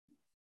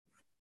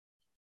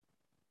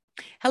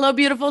Hello,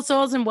 beautiful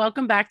souls, and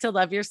welcome back to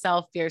Love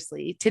Yourself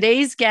Fiercely.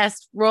 Today's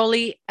guest,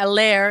 Roly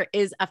Allaire,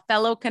 is a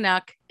fellow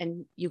Canuck,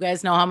 and you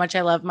guys know how much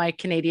I love my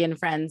Canadian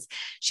friends.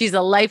 She's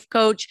a life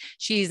coach,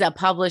 she's a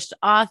published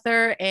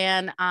author,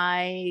 and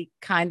I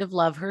kind of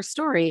love her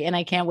story, and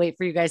I can't wait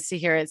for you guys to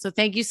hear it. So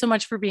thank you so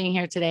much for being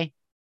here today.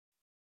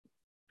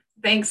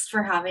 Thanks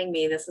for having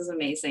me. This is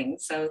amazing.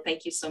 So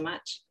thank you so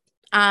much.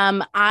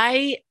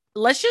 I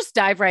Let's just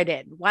dive right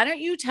in. Why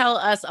don't you tell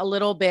us a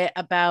little bit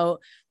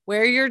about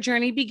where your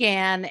journey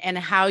began and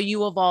how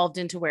you evolved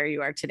into where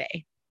you are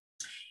today?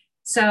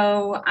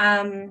 So,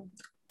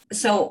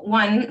 so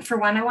one,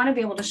 I want to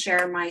be able to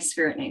share my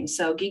spirit name.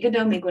 So Gigado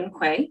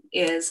Migwin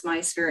is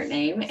my spirit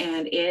name,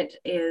 and it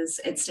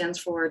stands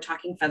for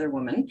Talking Feather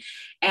Woman.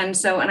 And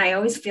I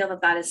always feel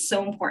that that is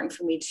so important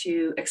for me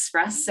to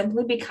express,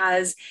 simply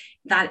because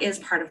that is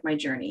part of my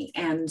journey.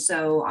 And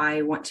so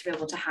I want to be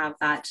able to have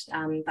that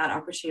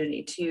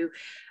opportunity to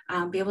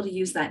be able to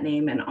use that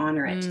name and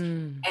honor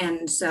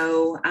it.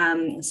 So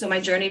my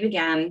journey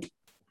began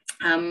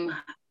um,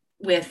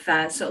 with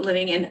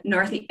living in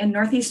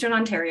northeastern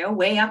Ontario,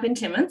 way up in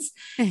Timmins.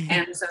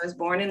 And so I was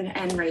born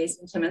and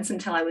raised in Timmins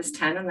until I was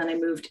 10. And then I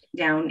moved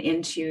down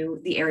into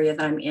the area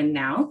that I'm in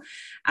now.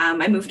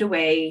 I moved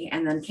away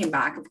and then came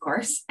back, of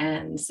course.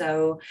 And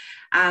so,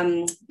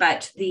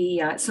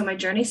 so my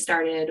journey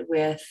started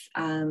with,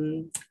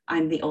 I'm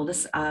the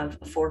oldest of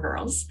four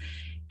girls,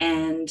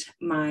 and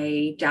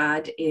my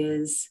dad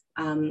was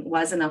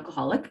an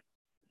alcoholic.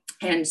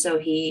 And so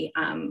he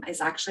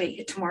is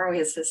actually, tomorrow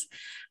is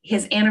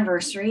his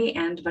anniversary,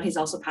 but he's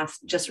also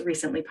just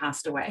recently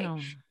passed away. Oh.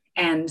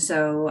 And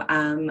so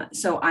I'm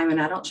an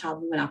adult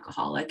child of an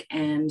alcoholic.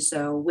 And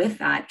so with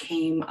that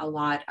came a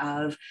lot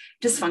of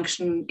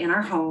dysfunction in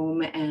our home,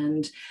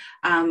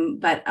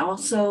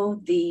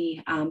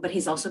 but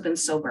he's also been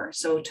sober.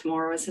 So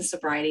tomorrow is his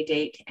sobriety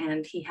date,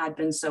 and he had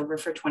been sober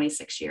for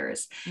 26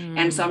 years.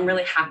 And so I'm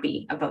really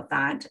happy about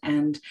that.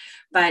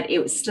 But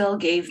it still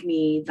gave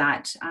me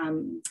that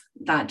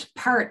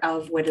part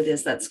of what it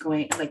is that's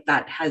going, like,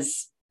 that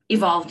has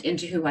evolved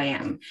into who I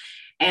am.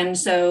 And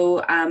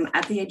so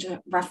at the age of,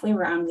 roughly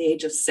around the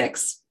age of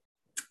 6,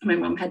 my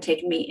mom had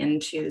taken me in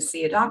to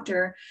see a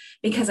doctor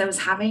because I was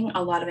having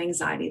a lot of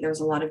anxiety. There was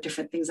a lot of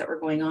different things that were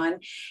going on,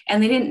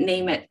 and they didn't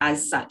name it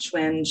as such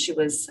when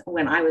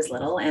I was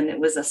little. And it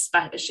was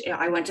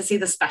I went to see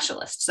the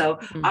specialist. So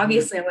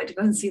obviously I went to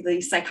go and see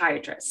the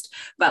psychiatrist,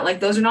 but like,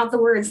 those are not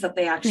the words that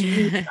they actually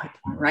use,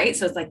 right?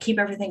 So it's like, keep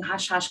everything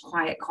hush, hush,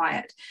 quiet,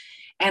 quiet.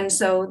 And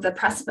so the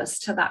precipice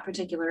to that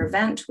particular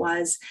event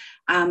was,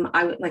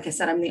 like I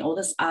said, I'm the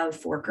oldest of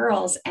four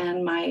girls,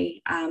 and my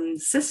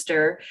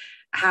sister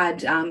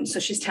had, so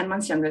she's 10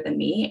 months younger than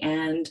me.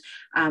 And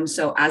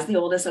so as the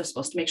oldest, I was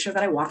supposed to make sure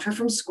that I walked her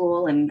from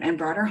school and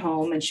brought her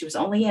home. And she was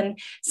only in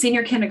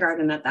senior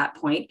kindergarten at that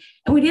point.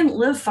 And we didn't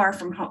live far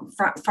from home,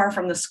 far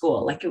from the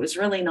school. Like, it was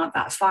really not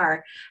that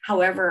far.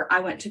 However, I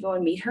went to go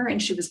and meet her,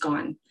 and she was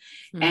gone.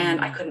 And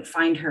I couldn't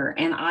find her.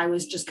 And I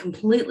was just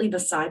completely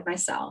beside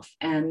myself.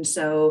 And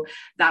so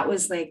that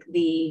was like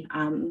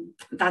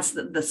that's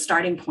the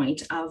starting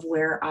point of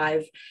where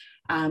I've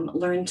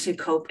learned to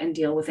cope and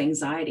deal with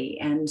anxiety.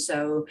 And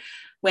so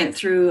went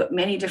through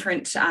many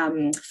different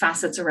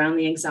facets around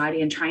the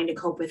anxiety and trying to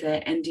cope with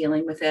it and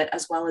dealing with it,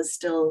 as well as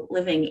still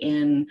living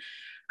in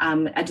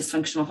a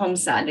dysfunctional home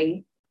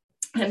setting.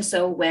 And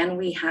so when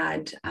we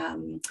had,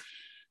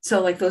 so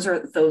like, those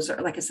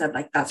are, like I said,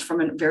 like, that's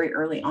from a very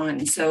early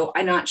on. So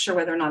I'm not sure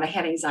whether or not I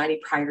had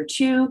anxiety prior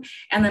to.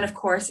 And then of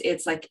course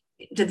it's like,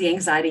 did the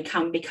anxiety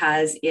come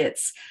because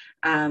it's,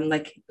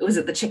 like, was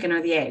it the chicken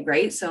or the egg,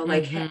 right? So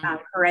like,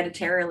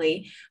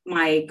 hereditarily,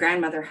 my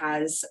grandmother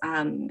has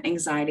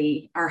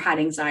anxiety, or had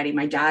anxiety.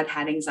 My dad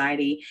had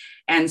anxiety.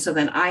 And so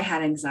then I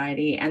had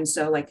anxiety. And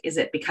so, like, is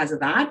it because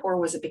of that, or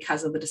was it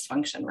because of the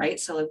dysfunction, right?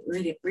 So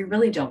like, we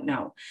really don't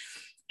know.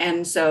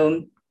 And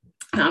so,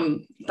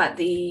 but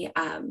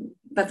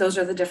those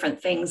are the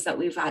different things that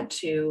we've had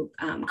to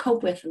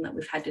cope with, and that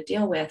we've had to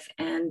deal with.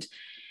 And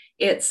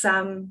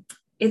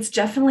it's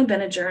definitely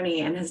been a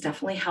journey, and has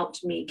definitely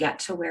helped me get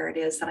to where it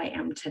is that I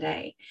am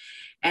today.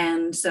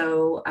 And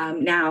so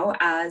now,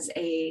 as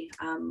a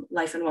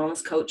life and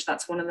wellness coach,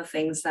 that's one of the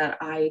things that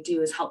I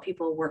do, is help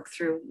people work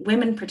through,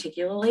 women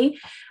particularly,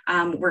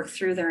 work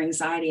through their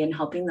anxiety, and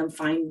helping them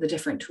find the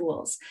different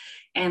tools.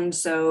 And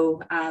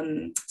so,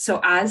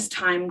 as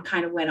time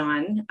kind of went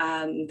on,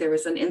 there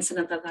was an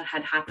incident that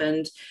had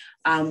happened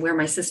where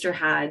my sister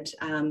had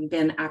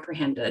been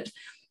apprehended,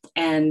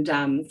 and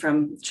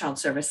from child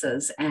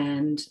services.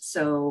 And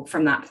so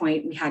from that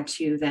point, we had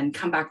to then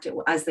come back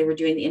to, as they were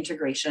doing the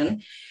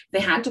integration, they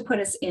had to put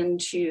us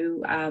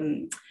into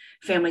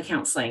family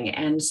counseling.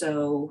 And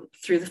so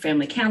through the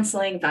family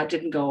counseling, that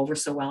didn't go over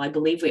so well. I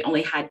believe we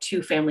only had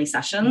 2 family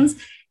sessions,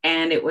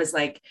 and it was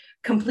like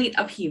complete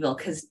upheaval,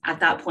 because at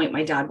that point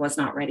my dad was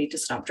not ready to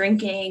stop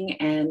drinking,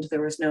 and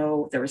there was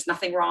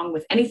nothing wrong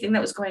with anything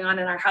that was going on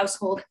in our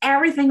household.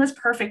 Everything was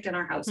perfect in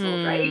our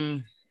household,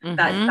 right?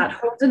 That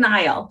whole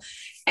denial.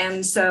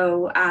 And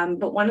so,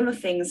 but one of the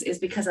things is,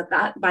 because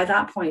by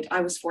that point I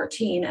was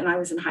 14 and I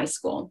was in high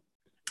school.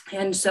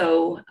 And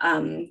so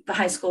the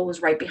high school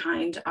was right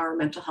behind our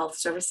mental health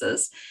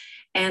services.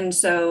 And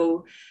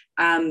so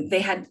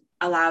they had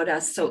allowed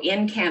us, so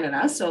in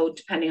Canada, so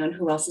depending on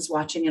who else is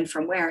watching and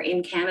from where,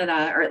 in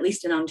Canada, or at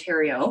least in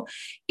Ontario,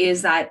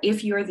 is that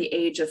if you're the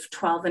age of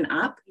 12 and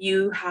up,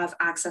 you have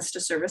access to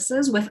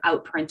services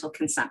without parental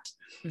consent.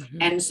 Mm-hmm.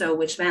 And so,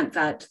 which meant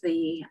that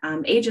the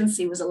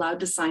agency was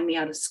allowed to sign me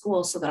out of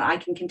school so that I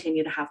can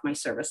continue to have my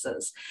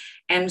services.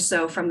 And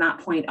so from that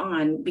point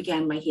on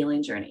began my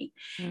healing journey.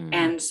 Mm.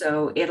 And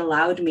so it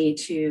allowed me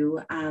to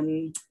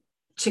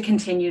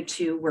continue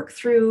to work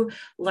through,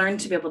 learn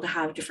to be able to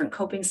have different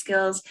coping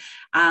skills.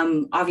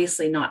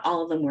 Obviously, not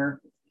all of them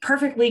were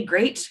perfectly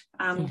great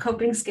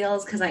coping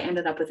skills, because I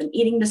ended up with an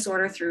eating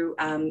disorder through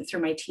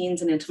my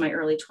teens and into my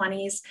early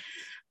 20s.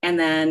 And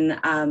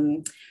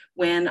then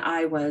when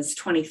I was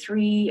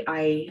 23,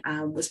 I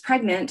was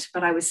pregnant,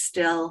 but I was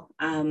still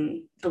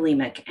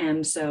bulimic.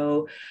 And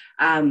so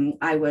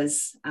I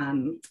was,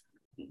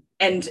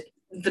 and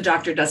the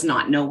doctor does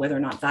not know whether or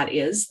not that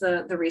is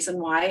the reason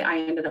why I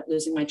ended up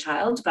losing my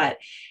child, but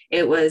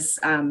it was,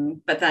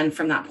 but then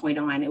from that point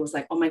on, it was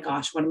like, oh my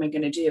gosh, what am I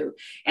going to do?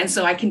 And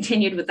so I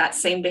continued with that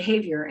same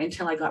behavior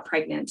until I got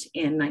pregnant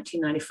in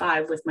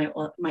 1995 with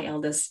my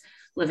eldest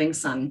living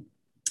son.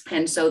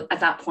 And so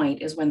at that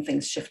point is when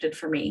things shifted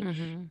for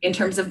me in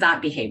terms of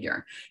that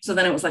behavior. So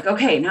then it was like,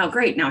 okay, now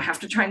great. Now I have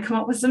to try and come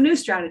up with some new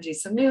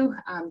strategies, some new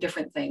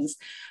different things.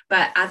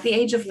 But at the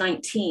age of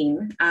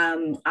 19,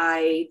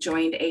 I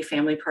joined a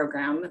family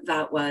program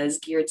that was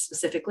geared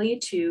specifically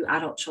to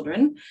adult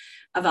children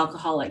of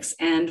alcoholics.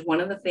 And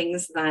one of the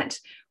things that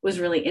was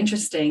really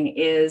interesting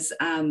is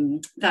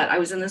that I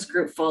was in this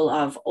group full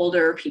of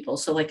older people.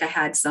 So like I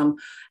had some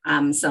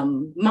moms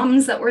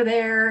that were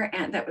there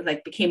and that were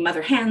like became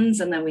mother hens.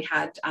 And then we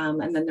had,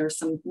 and then there were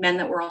some men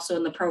that were also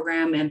in the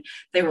program, and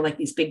they were like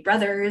these big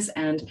brothers.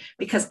 And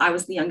because I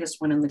was the youngest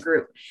one in the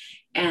group.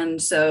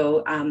 And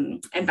so,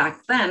 and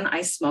back then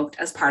I smoked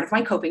as part of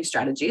my coping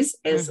strategies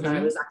is that I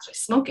was actually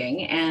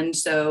smoking. And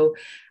so,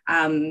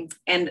 and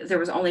there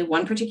was only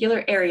one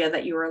particular area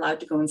that you were allowed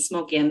to go and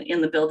smoke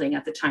in the building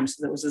at the time.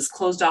 So there was this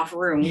closed off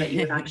room that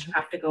you would actually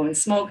have to go and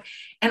smoke.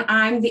 And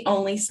I'm the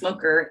only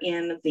smoker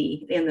in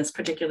this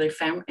particular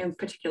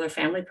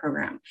family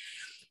program.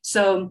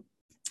 So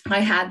I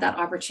had that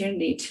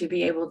opportunity to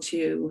be able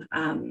to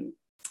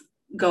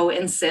go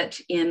and sit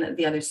in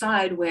the other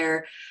side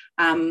where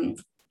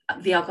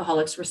the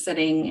alcoholics were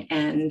sitting,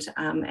 and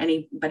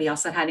anybody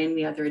else that had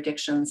any other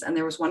addictions. And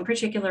there was one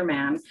particular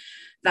man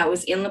that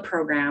was in the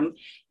program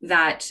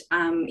that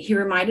he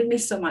reminded me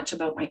so much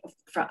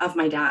of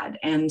my dad.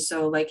 And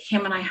so like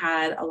him and I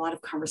had a lot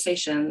of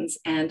conversations,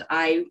 and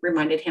I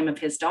reminded him of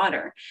his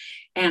daughter.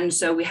 And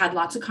so we had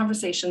lots of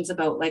conversations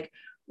about like,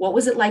 what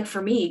was it like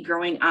for me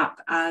growing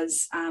up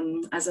as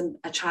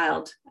a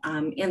child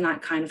in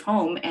that kind of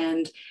home?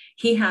 And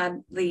he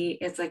had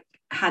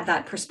had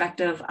that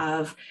perspective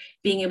of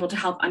being able to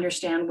help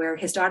understand where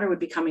his daughter would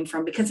be coming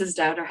from, because his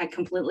daughter had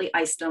completely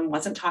iced him,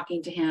 wasn't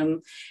talking to him,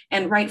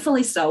 and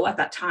rightfully so at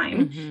that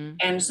time.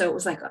 And so it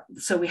was like,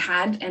 so we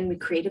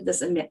created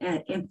this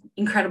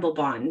incredible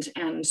bond.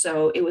 And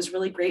so it was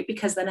really great,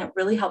 because then it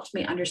really helped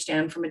me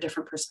understand from a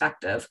different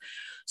perspective.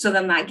 So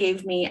then that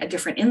gave me a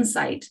different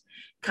insight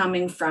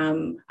coming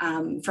from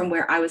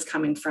where I was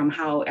coming from,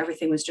 how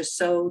everything was just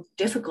so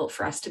difficult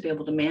for us to be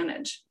able to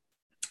manage.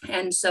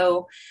 And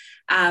so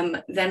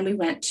then we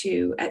went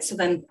to, so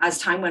then as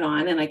time went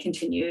on and I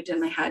continued,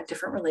 and I had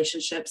different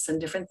relationships and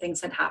different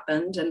things had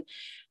happened. And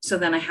so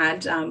then I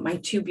had my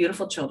two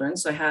beautiful children.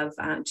 So I have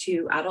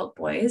two adult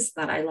boys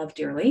that I love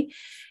dearly,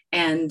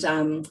 and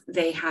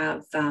they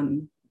have,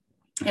 and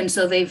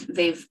so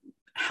they've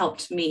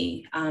helped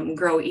me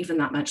grow even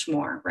that much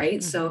more,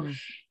 right? So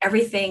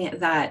everything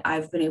that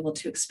I've been able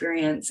to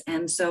experience.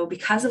 And so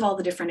because of all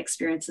the different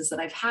experiences that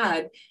I've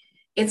had,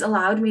 it's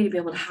allowed me to be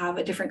able to have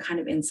a different kind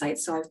of insight.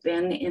 So I've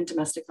been in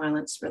domestic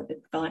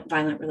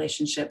violent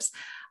relationships.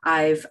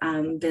 I've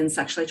been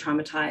sexually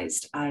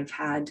traumatized. I've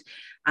had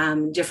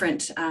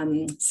different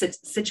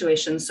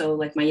situations. So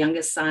like my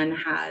youngest son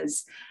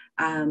has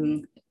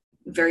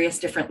various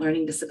different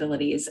learning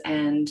disabilities.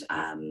 And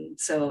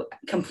so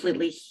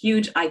completely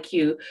huge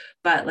IQ,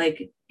 but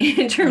like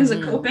in terms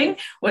of coping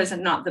was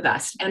not the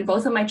best. And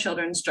both of my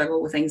children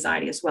struggle with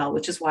anxiety as well,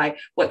 which is why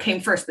what came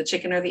first, the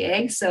chicken or the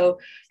egg? So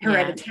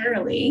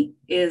hereditarily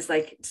is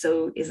like,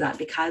 so is that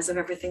because of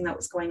everything that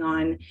was going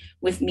on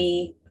with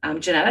me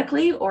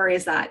genetically, or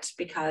is that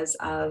because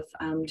of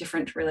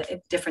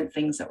different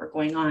things that were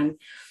going on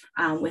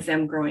with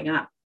them growing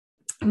up?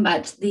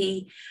 But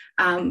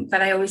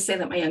I always say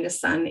that my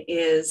youngest son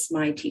is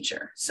my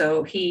teacher.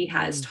 So he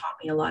has taught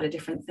me a lot of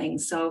different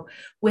things. So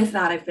with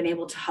that, I've been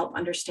able to help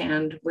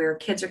understand where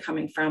kids are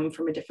coming from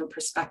a different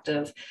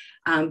perspective,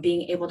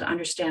 being able to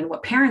understand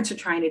what parents are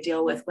trying to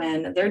deal with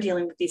when they're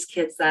dealing with these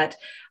kids that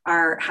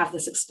have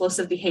this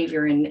explosive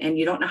behavior, and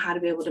you don't know how to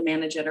be able to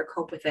manage it or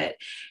cope with it.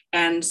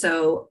 And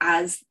so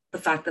as the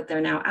fact that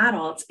they're now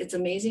adults, it's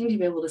amazing to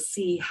be able to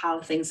see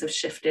how things have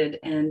shifted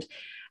and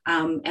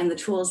and the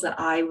tools that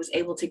I was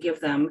able to give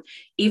them,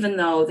 even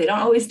though they don't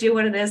always do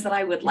what it is that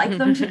I would like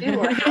them to do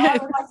or how I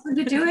would like them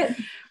to do it.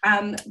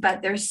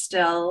 But there's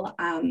still,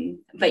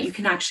 but you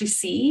can actually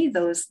see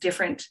those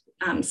different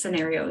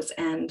scenarios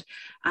and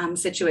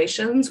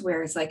situations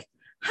where it's like,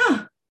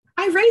 huh,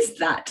 I raised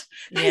that.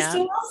 That is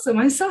so awesome.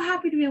 I'm so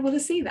happy to be able to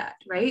see that.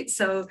 Right.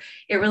 So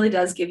it really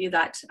does give you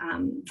that,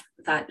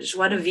 that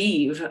joie de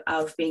vivre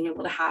of being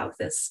able to have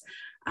this,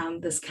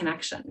 this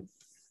connection.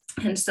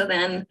 And so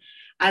then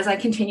as I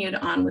continued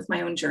on with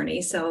my own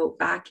journey, so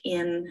back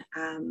in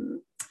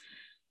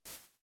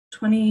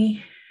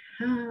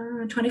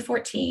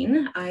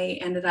 2014, I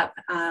ended up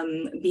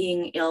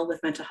being ill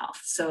with mental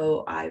health.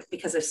 So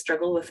because I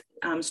struggle with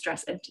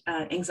stress,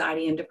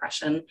 anxiety, and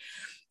depression.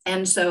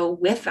 And so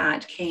with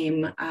that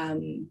came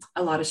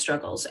a lot of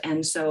struggles.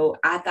 And so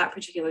at that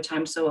particular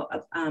time, so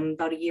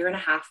about 1.5 years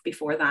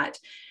before that,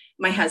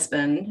 my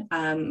husband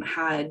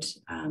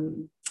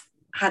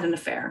had an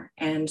affair.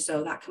 And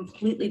so that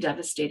completely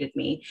devastated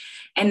me.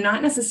 And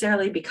not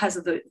necessarily because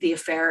of the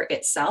affair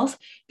itself,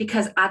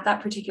 because at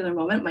that particular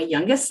moment, my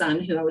youngest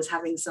son, who I was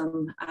having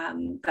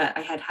that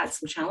I had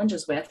some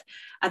challenges with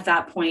at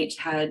that point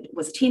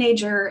was a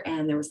teenager,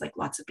 and there was like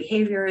lots of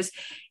behaviors,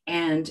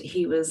 and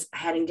he was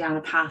heading down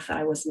a path that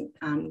I wasn't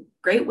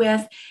great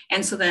with.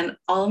 And so then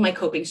all of my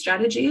coping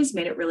strategies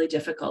made it really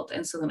difficult.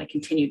 And so then I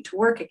continued to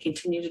work. I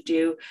continued to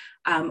do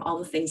all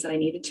the things that I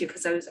needed to,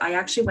 because I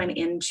actually went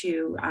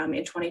into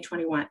in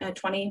 2001,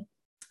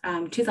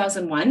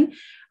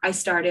 I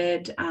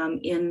started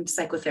in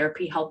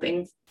psychotherapy,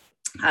 helping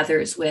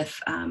others with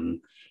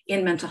in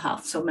mental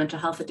health. So mental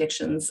health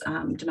addictions,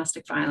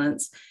 domestic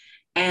violence.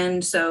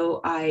 And so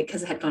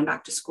because I had gone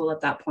back to school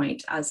at that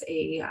point as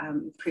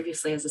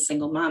previously as a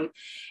single mom.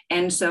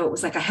 And so it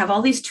was like, I have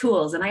all these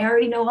tools and I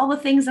already know all the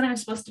things that I'm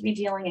supposed to be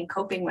dealing and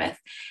coping with.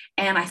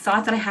 And I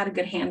thought that I had a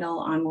good handle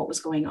on what was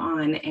going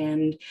on.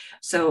 And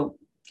so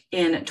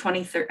in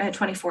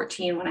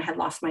 2014, when I had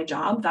lost my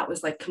job, that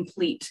was like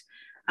complete.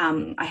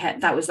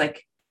 That was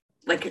like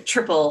a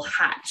triple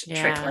hat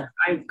trick. Like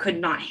I could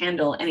not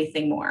handle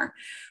anything more.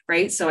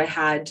 Right. So I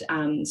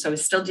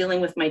was still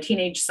dealing with my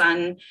teenage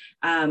son.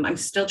 I'm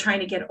still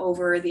trying to get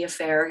over the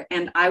affair.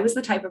 And I was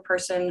the type of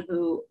person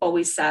who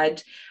always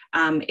said,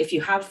 if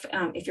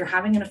you're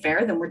having an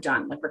affair, then we're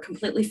done. Like we're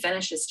completely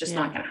finished. It's just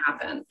not going to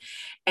happen.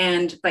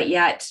 But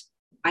yet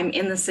I'm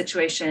in this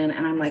situation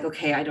and I'm like,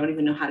 okay, I don't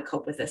even know how to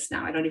cope with this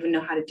now. I don't even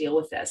know how to deal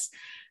with this.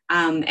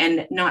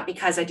 And not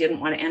because I didn't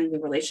want to end the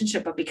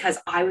relationship, but because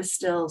I was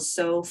still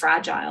so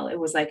fragile. It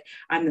was like,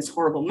 I'm this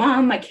horrible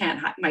mom. I've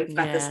got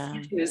this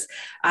kid who's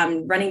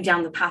running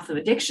down the path of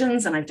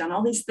addictions, and I've done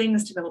all these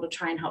things to be able to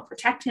try and help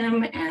protect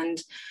him.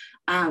 And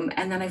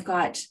then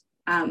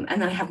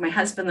and then I have my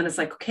husband, and it's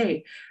like,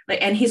 okay,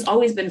 and he's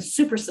always been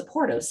super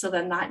supportive. So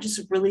then that just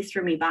really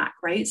threw me back.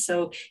 Right.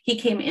 So he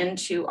came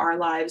into our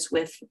lives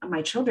with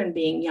my children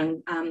being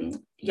young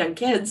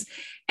kids,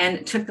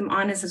 and took them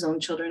on as his own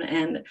children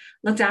and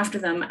looked after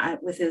them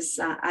with his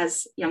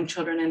as young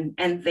children.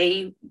 And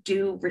they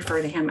do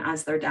refer to him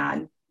as their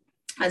dad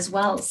as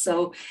well.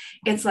 So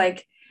it's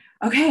like,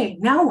 okay,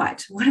 now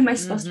what am I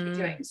supposed to be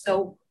doing?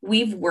 So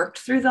we've worked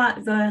through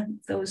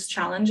those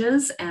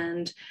challenges,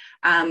 and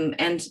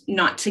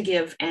not to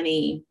give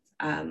any,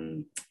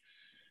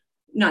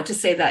 not to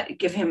say that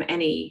give him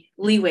any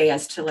leeway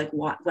as to like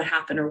what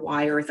happened or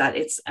why, or that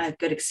it's a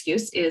good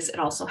excuse. Is it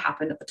also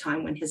happened at the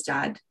time when his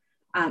dad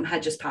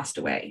had just passed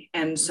away.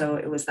 And so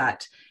it was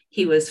that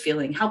he was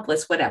feeling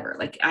helpless, whatever.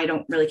 Like, I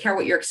don't really care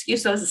what your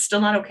excuse was, it's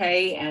still not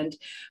okay.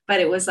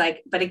 But it was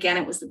like, but again,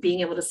 it was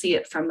being able to see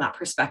it from that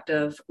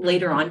perspective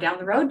later on down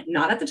the road,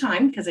 not at the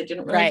time, because I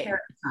didn't really care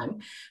at the time.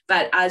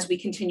 But as we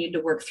continued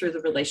to work through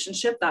the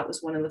relationship, that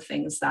was one of the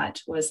things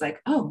that was like,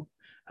 oh,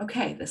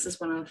 okay, this is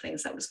one of the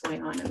things that was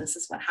going on, and this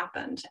is what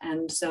happened.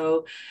 And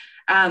so,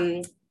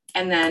 and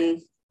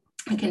then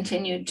I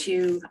continued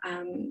to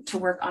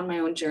work on my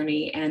own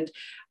journey, and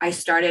I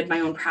started my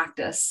own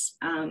practice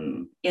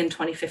in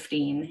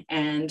 2015.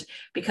 And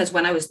because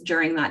when I was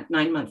during that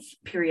 9-month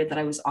period that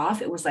I was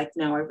off, it was like,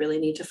 no, I really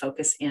need to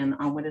focus in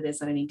on what it is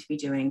that I need to be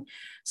doing.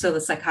 So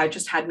the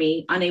psychiatrist had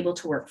me unable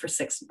to work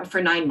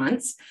for 9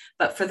 months,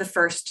 but for the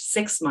first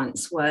 6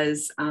 months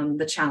was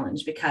the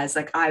challenge, because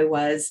like I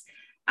was.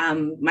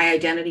 My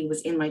identity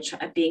was in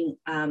being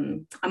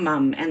a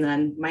mom, and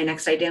then my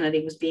next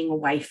identity was being a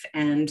wife,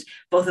 and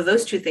both of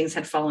those two things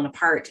had fallen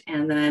apart.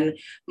 And then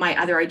my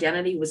other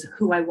identity was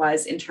who I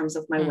was in terms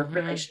of my work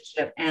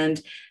relationship,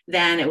 and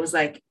then it was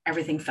like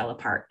everything fell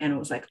apart, and it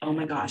was like, oh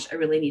my gosh, I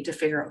really need to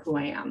figure out who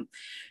I am.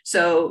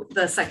 So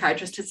the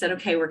psychiatrist had said,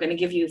 okay, we're going to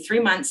give you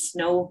 3 months.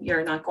 No,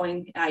 you're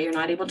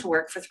not able to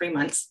work for 3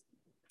 months.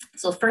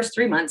 So the first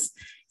 3 months,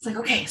 it's like,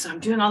 okay, so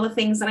I'm doing all the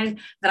things that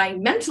I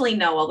mentally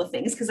know all the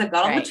things, because I've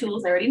got all the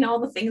tools. I already know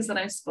all the things that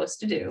I'm supposed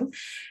to do.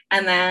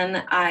 And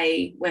then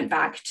I went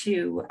back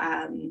to,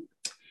 and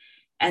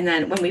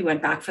then when we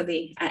went back at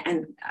the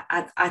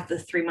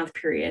 3-month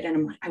period,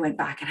 and I went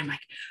back and I'm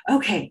like,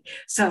 okay,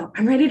 so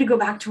I'm ready to go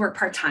back to work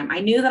part-time.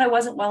 I knew that I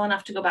wasn't well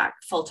enough to go back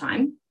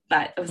full-time,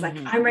 but I was like,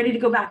 I'm ready to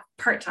go back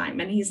part-time.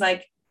 And he's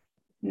like,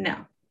 no,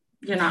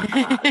 you're not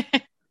allowed.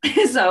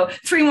 So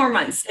 3 more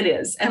months it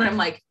is. And I'm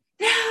like,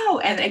 no.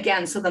 And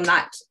again, so then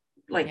that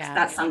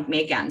sunk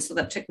me again. So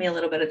that took me a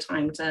little bit of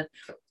time to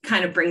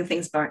kind of bring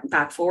things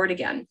back forward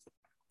again.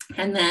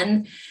 And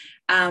then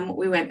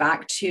we went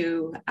back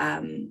to,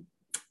 but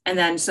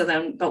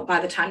by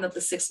the time that the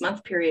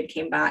 6-month period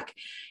came back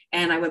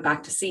and I went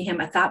back to see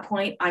him, at that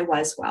point, I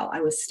was well,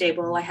 I was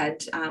stable. I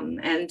had,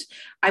 and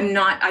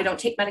I don't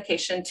take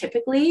medication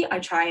typically. I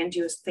try and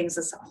do things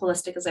as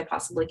holistic as I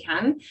possibly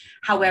can.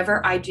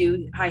 However, I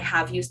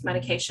have used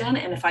medication.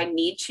 And if I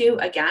need to,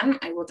 again,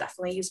 I will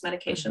definitely use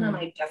medication. And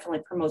I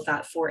definitely promote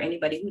that for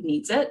anybody who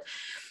needs it.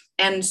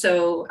 And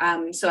so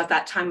at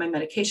that time, my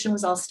medication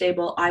was all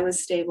stable. I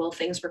was stable.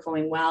 Things were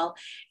going well.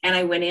 And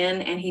I went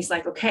in and he's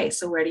like, okay,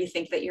 so where do you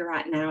think that you're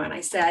at now? And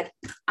I said,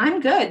 I'm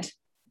good,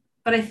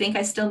 but I think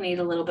I still need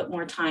a little bit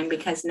more time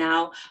because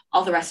now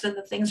all the rest of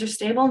the things are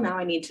stable. Now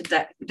I need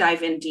to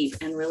dive in deep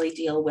and really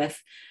deal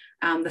with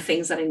the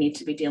things that I need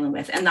to be dealing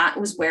with. And that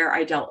was where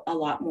I dealt a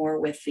lot more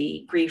with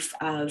the grief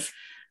of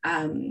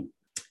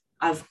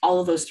all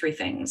of those 3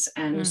 things.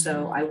 And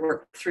so I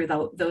worked through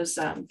those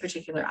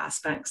particular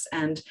aspects.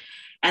 And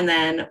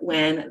then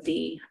when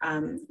the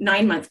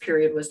 9-month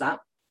period was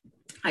up,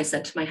 I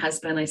said to my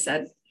husband, I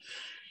said,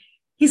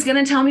 he's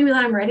going to tell me that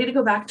I'm ready to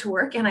go back to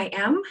work. And I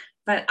am,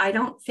 but I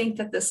don't think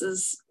that this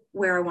is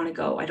where I want to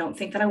go. I don't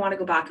think that I want to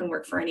go back and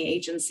work for any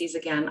agencies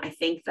again. I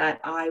think that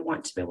I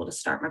want to be able to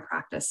start my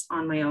practice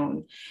on my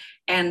own.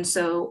 And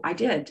so I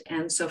did.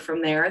 And so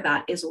from there,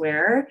 that is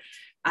where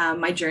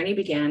my journey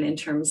began in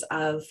terms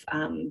of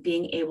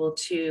being able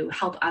to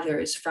help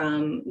others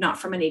not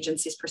from an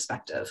agency's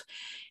perspective.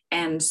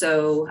 And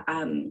so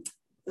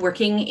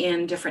working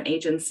in different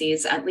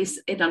agencies, at least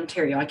in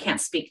Ontario, I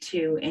can't speak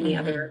to any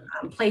other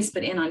place,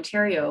 but in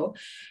Ontario,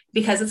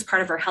 because it's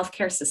part of our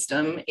healthcare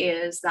system,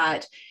 is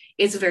that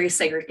it's very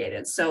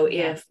segregated. So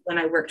when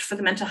I worked for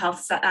the mental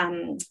health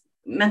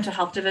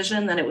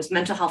division, then it was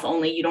mental health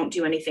only. You don't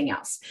do anything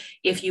else.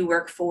 If you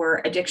work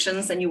for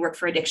addictions, then you work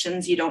for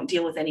addictions. You don't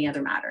deal with any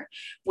other matter.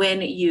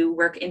 When you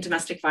work in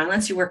domestic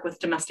violence, you work with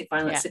domestic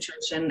violence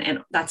situation, and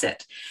that's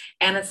it.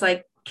 And it's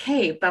like,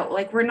 okay, but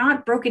like, we're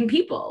not broken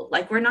people.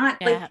 Like, we're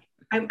not like,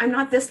 I'm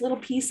not this little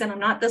piece and I'm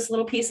not this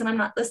little piece and I'm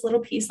not this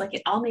little piece. Like,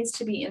 it all needs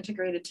to be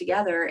integrated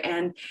together.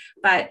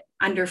 But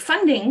under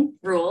funding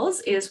rules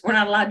is we're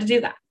not allowed to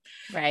do that.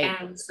 Right.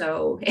 And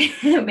so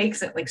it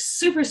makes it like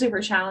super,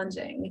 super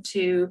challenging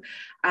to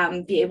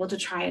be able to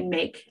try and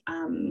to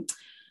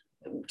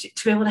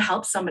be able to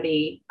help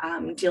somebody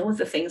deal with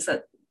the things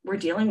that we're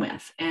dealing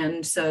with.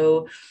 And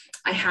so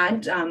I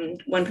had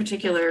one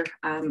particular,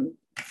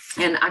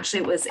 and actually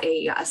it was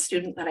a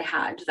student that I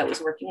had that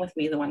was working with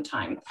me the one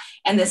time.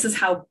 And this is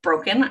how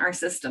broken our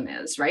system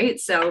is, right?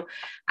 So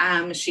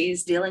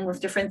she's dealing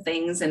with different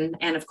things. And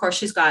of course,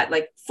 she's got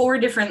like 4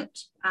 different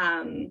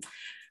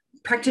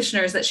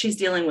practitioners that she's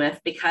dealing with,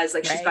 because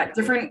like she's got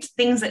different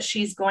things that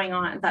she's going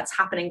on that's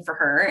happening for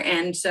her.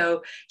 And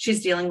so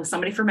she's dealing with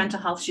somebody for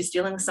mental health, she's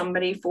dealing with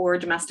somebody for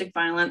domestic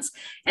violence,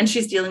 and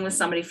she's dealing with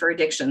somebody for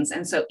addictions.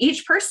 And so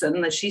each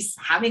person that she's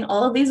having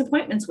all of these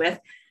appointments with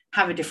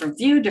have a different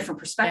view, different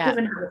perspective,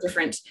 and have a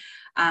different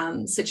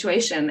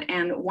situation.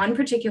 And one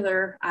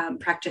particular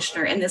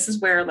practitioner, and this is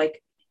where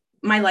like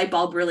my light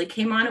bulb really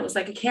came on. It was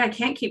like, okay, I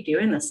can't keep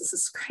doing this. This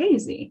is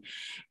crazy.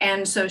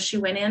 And so she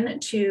went in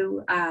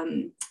to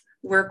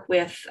work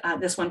with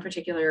this one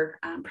particular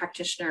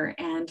practitioner,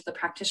 and the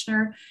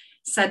practitioner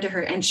said to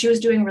her, and she was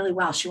doing really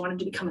well. She wanted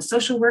to become a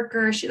social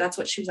worker. That's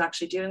what she was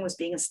actually doing, was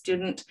being a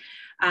student.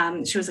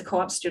 She was a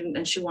co-op student,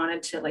 and she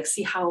wanted to like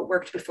see how it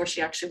worked before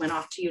she actually went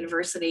off to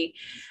university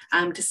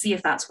to see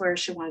if that's where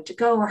she wanted to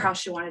go or how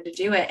she wanted to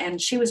do it. And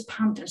she was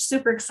pumped and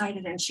super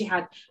excited, and she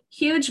had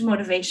huge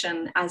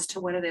motivation as to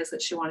what it is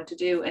that she wanted to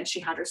do. And she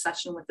had her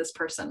session with this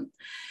person,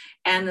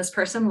 and this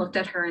person looked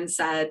at her and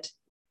said,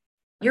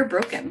 "You're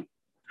broken.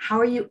 How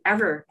are you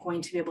ever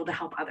going to be able to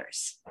help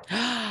others?"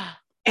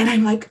 And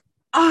I'm like,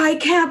 I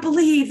can't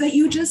believe that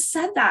you just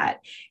said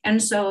that.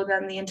 And so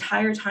then the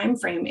entire time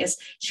frame is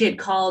she had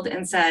called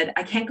and said,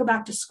 I can't go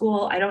back to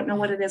school. I don't know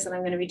what it is that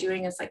I'm going to be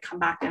doing. It's like, come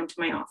back down to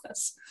my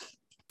office.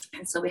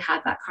 And so we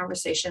had that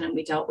conversation and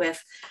we dealt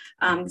with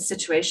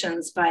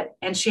situations,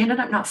 and she ended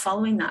up not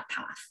following that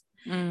path.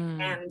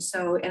 And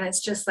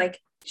it's just like,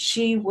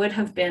 she would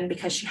have been,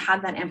 because she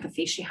had that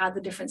empathy, she had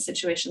the different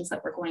situations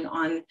that were going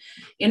on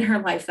in her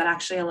life that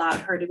actually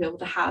allowed her to be able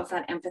to have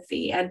that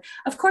empathy. And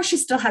of course, she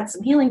still had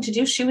some healing to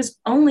do. She was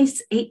only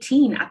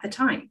 18 at the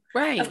time.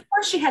 Right. Of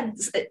course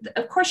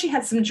she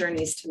had some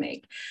journeys to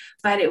make,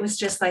 but it was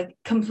just like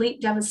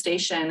complete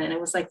devastation. And it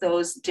was like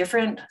those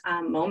different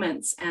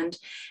moments, and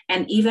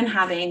even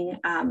having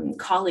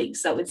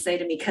colleagues that would say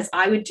to me, because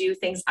I would do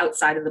things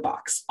outside of the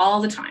box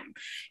all the time.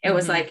 It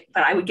was like,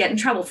 but I would get in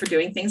trouble for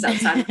doing things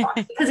outside of the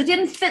box because it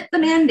didn't fit the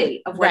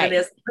mandate of what it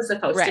is we're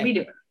supposed to be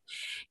doing.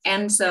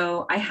 And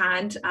so I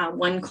had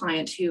one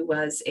client who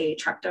was a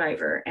truck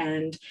driver,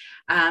 and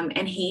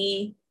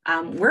he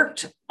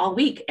worked all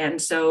week.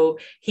 And so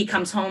he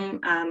comes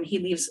home, he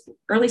leaves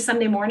early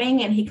Sunday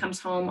morning and he comes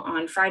home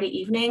on Friday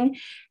evening,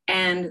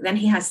 and then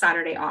he has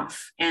Saturday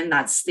off. And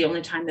that's the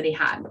only time that he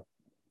had.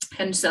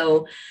 And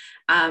so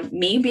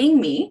me being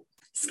me,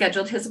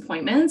 scheduled his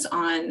appointments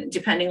on,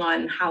 depending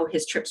on how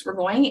his trips were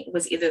going, it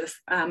was either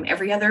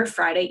every other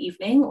Friday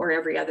evening or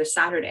every other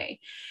Saturday.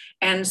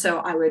 And so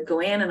I would go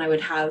in and I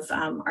would have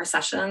our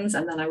sessions,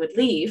 and then I would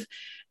leave.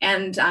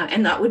 And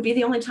that would be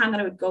the only time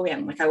that I would go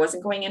in. Like, I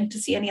wasn't going in to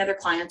see any other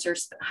clients or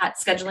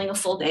scheduling a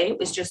full day. It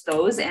was just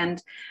those.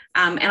 And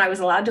I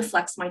was allowed to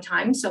flex my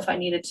time. So if I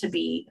needed to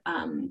be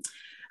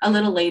a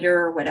little later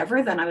or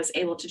whatever, then I was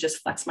able to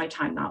just flex my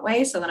time that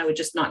way. So then I would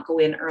just not go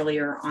in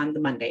earlier on the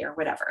Monday or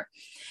whatever.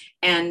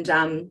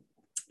 And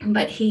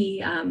but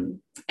he and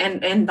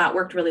that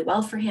worked really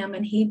well for him,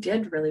 and he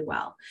did really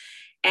well.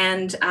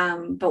 And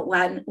but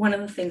one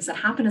of the things that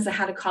happened is I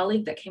had a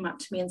colleague that came up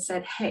to me and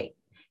said, "Hey,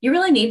 you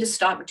really need to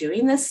stop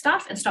doing this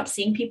stuff and stop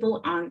seeing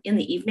people in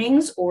the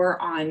evenings or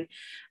on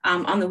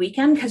the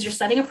weekend, because you're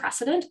setting a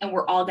precedent, and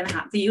we're all going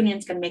to the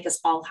union's going to make us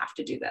all have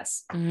to do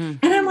this." Mm-hmm.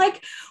 And I'm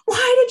like,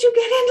 why did you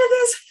get into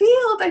this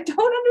field? I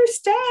don't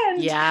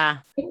understand. Yeah.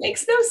 It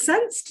makes no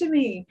sense to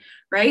me.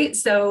 Right.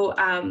 So,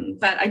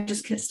 but I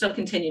just still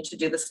continue to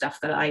do the stuff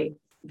that I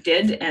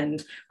did,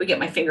 and would get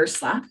my fingers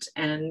slapped.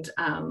 And,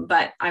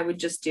 but I would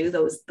just do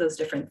those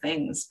different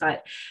things.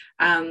 But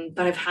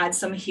I've had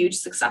some huge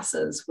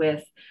successes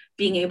with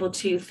being able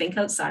to think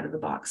outside of the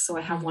box. So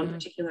I have one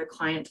particular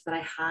client that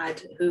I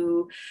had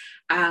who,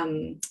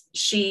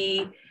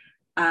 she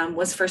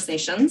was First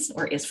Nations,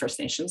 or is First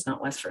Nations,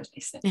 not was First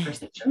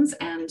Nations.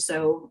 And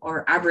so,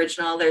 or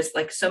Aboriginal, there's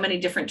like so many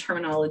different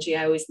terminology.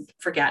 I always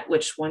forget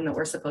which one that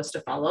we're supposed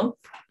to follow.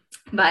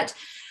 But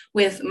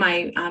with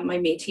my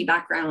Métis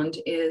background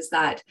is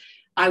that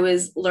I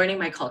was learning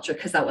my culture,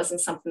 because that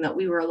wasn't something that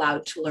we were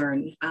allowed to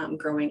learn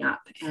growing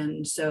up.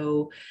 And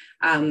so,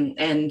 but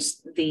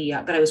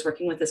I was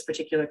working with this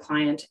particular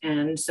client.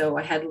 And so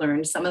I had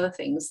learned some of the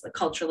things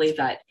culturally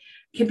that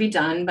could be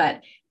done,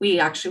 but we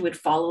actually would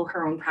follow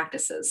her own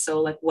practices. So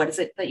like, what is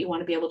it that you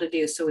want to be able to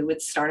do? So we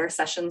would start our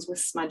sessions with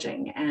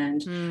smudging,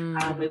 and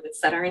we would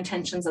set our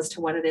intentions as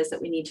to what it is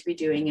that we need to be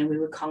doing. And we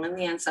would call in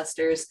the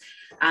ancestors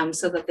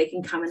so that they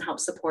can come and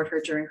help support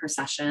her during her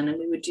session. And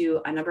we would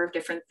do a number of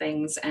different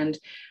things. And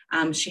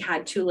she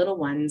had 2 little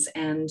ones.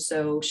 And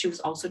so she was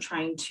also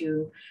trying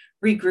to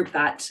regroup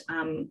that,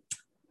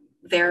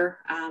 their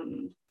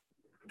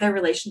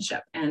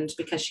relationship. And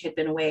because she had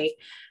been away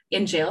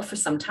in jail for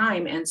some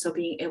time, and so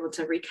being able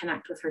to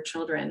reconnect with her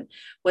children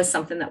was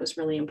something that was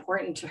really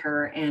important to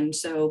her. And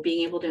so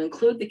being able to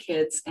include the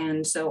kids,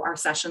 and so our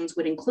sessions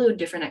would include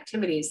different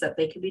activities that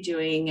they could be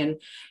doing,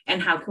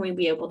 and how can we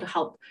be able to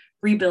help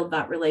rebuild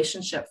that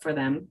relationship for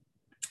them,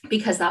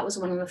 because that was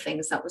one of the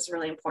things that was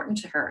really important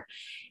to her.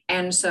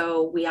 And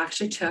so we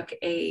actually took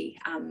a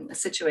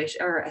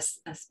situation, or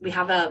we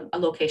have a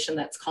location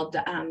that's called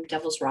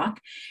Devil's Rock.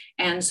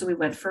 And so we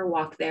went for a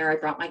walk there. I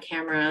brought my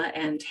camera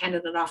and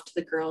handed it off to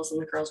the girls,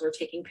 and the girls were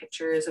taking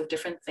pictures of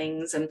different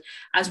things. And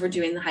as we're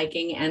doing the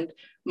hiking, and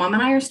Mom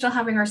and I are still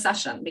having our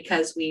session,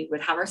 because we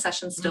would have our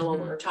session still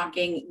when we were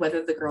talking,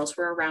 whether the girls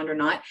were around or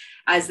not,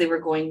 as they were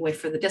going away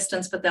for the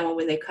distance. But then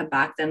when they come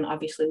back, then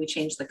obviously we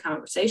changed the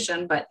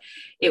conversation, but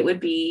it would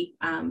be,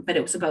 but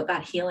it was about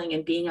that healing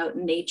and being out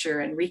in nature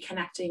and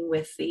reconnecting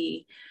with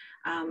the,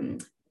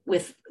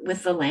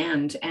 with the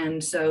land.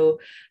 And so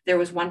there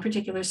was one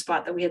particular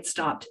spot that we had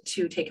stopped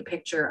to take a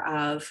picture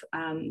of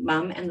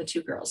Mom and the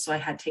 2 girls. So I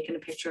had taken a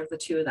picture of the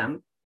 2 of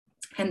them.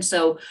 And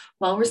so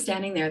while we're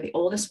standing there, the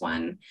oldest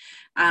one,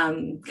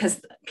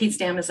 because Pete's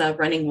Dam is a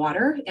running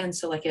water. And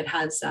so like it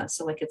has,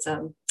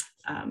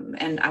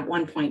 and at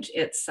one point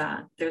it's,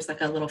 there's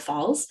like a little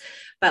falls,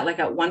 but like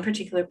at one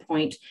particular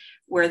point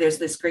where there's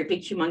this great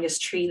big humongous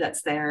tree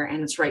that's there,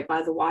 and it's right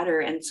by the water.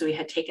 And so we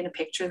had taken a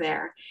picture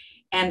there.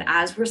 And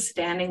as we're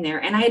standing there,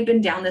 and I had been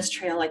down this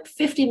trail like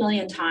 50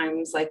 million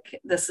times, like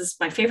this is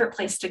my favorite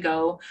place to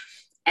go.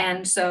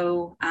 And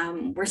so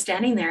we're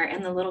standing there,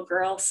 and the little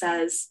girl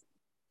says,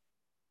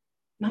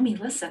 "Mommy,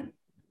 listen,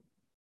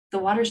 the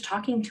water's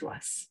talking to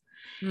us."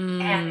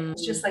 And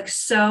it's just like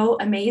so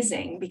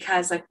amazing,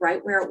 because like right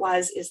where it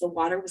was is the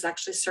water was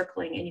actually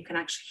circling, and you can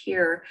actually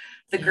hear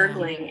the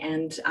gurgling.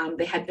 And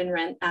they had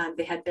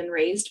been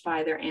raised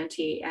by their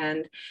auntie,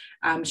 and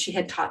she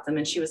had taught them,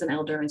 and she was an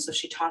elder, and so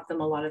she taught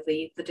them a lot of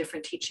the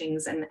different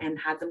teachings, and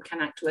had them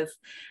connect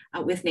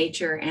with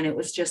nature. And it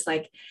was just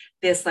like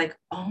this, like,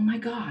 oh my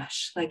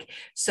gosh, like,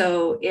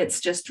 so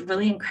it's just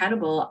really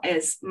incredible.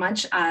 As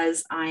much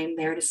as I'm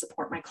there to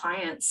support my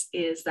clients,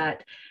 is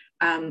that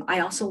I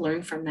also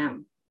learn from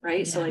them.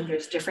 Right. Yeah. So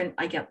like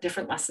I get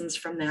different lessons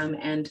from them,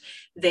 and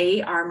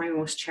they are my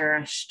most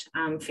cherished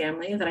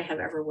family that I have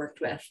ever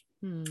worked with.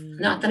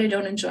 Not that I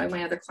don't enjoy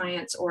my other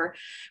clients,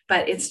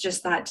 but it's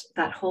just that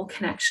whole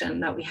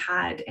connection that we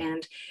had.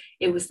 And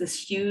it was this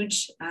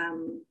huge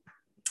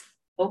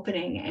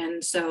opening.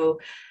 And so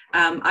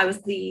I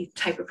was the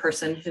type of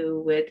person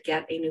who would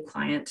get a new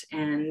client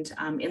and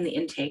in the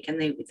intake, and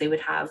they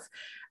would have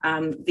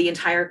the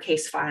entire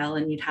case file,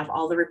 and you'd have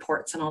all the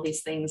reports and all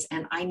these things.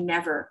 And I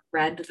never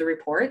read the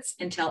reports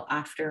until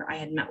after I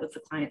had met with the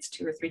clients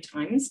 2 or 3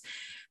 times,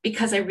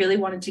 because I really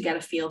wanted to get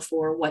a feel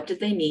for what did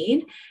they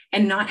need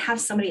and not have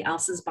somebody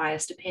else's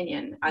biased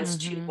opinion as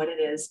to what it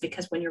is.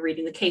 Because when you're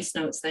reading the case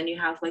notes, then you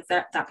have like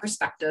that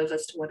perspective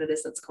as to what it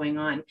is that's going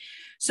on.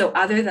 So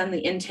other than the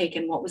intake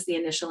and what was the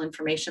initial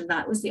information,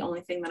 that was the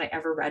only thing that I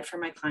ever read from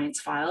my clients'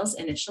 files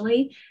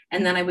initially.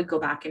 And then I would go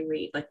back and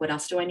read, like, what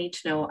else do I need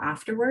to know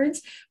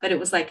afterwards? But it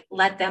was like,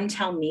 let them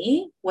tell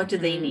me, what do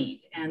they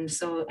need? And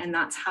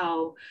that's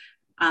how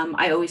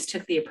I always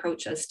took the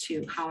approach as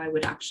to how I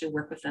would actually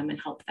work with them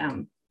and help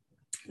them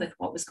with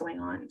what was going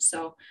on.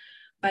 So,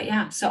 but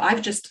yeah, so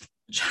I've just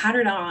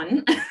chattered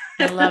on.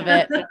 I love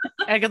it.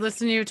 I could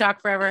listen to you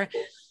talk forever.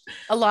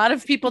 A lot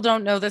of people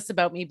don't know this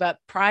about me, but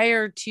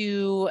prior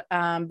to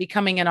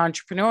becoming an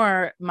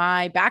entrepreneur,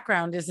 my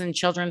background is in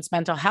children's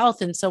mental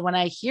health. And so when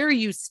I hear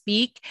you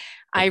speak,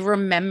 I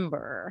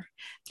remember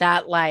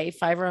that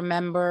life. I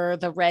remember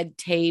the red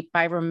tape.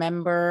 I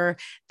remember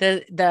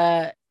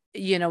the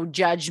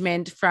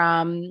judgment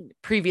from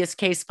previous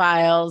case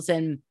files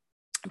and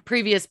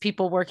previous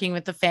people working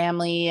with the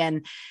family.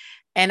 And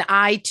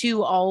I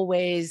too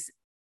always,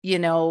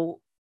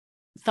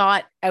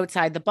 thought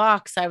outside the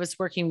box. I was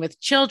working with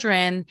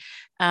children,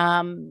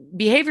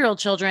 behavioral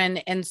children.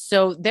 And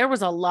so there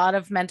was a lot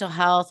of mental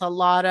health, a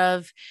lot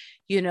of,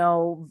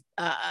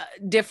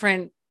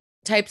 different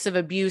types of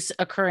abuse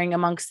occurring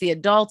amongst the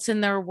adults in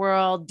their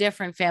world,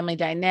 different family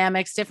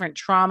dynamics, different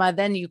trauma.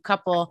 Then you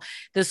couple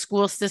the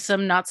school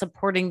system not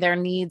supporting their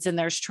needs, and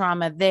there's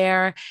trauma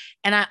there.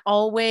 And I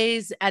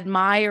always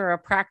admire a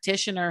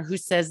practitioner who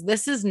says,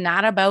 this is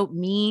not about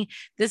me.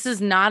 This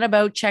is not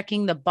about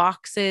checking the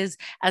boxes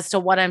as to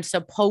what I'm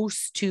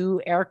supposed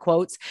to, air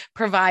quotes,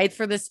 provide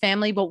for this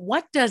family, but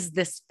what does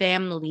this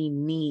family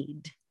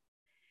need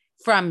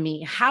from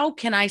me? How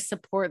can I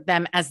support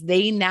them as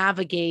they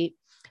navigate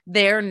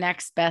their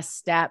next best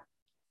step?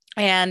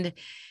 And,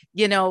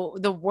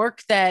 the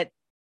work that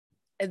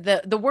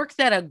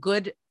a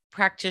good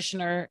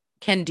practitioner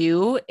can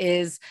do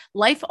is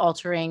life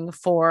altering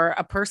for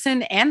a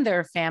person and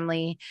their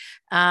family.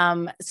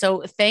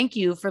 So thank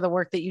you for the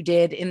work that you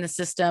did in the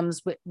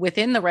systems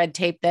within the red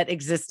tape that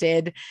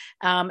existed.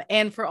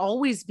 And for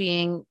always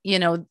being,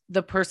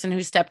 the person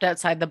who stepped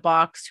outside the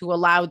box, who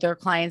allowed their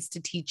clients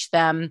to teach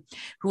them,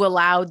 who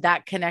allowed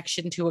that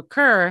connection to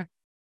occur.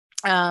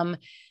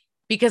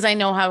 Because I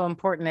know how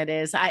important it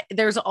is.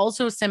 There's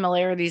also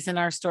similarities in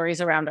our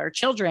stories around our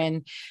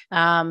children.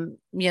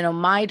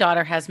 My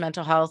daughter has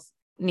mental health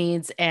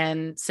needs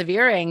and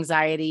severe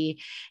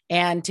anxiety,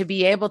 and to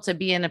be able to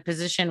be in a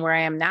position where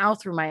I am now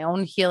through my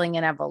own healing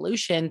and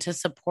evolution to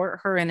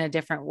support her in a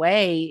different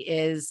way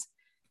is,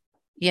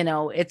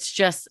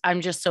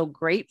 I'm just so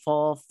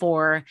grateful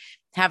for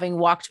having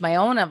walked my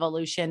own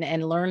evolution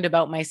and learned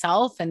about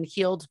myself and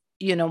healed,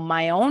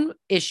 my own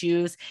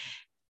issues.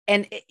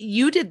 And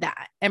you did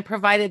that and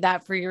provided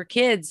that for your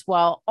kids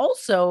while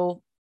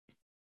also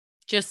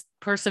just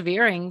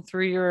persevering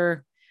through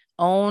your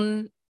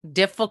own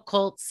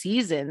difficult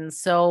seasons.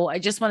 So I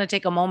just want to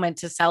take a moment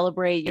to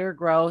celebrate your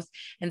growth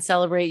and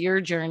celebrate your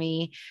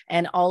journey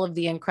and all of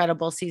the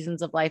incredible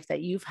seasons of life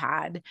that you've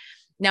had.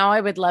 Now,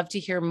 I would love to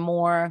hear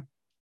more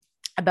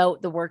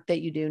about the work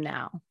that you do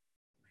now.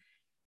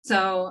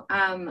 So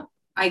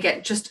I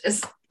get just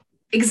as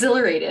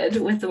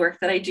exhilarated with the work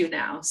that I do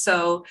now.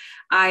 So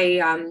I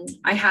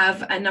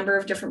have a number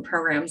of different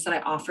programs that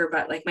I offer,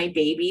 but like my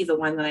baby, the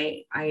one that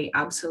I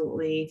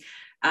absolutely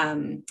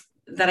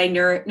that I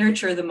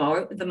nurture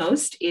the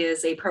most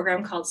is a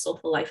program called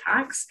Soulful Life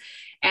Hacks.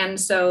 And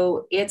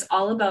so it's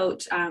all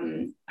about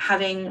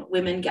having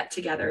women get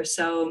together.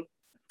 So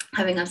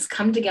having us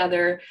come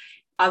together,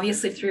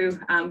 obviously through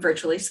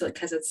virtually, so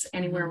because it's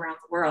anywhere around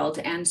the world.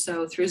 And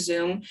so through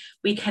Zoom,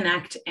 we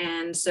connect.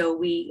 And so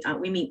we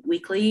meet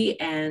weekly,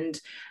 and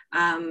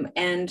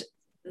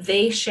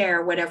they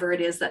share whatever it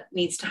is that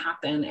needs to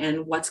happen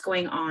and what's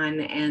going on.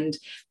 And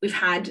we've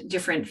had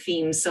different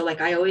themes. So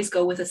like I always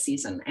go with a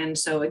season. And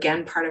so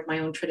again, part of my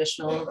own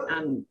traditional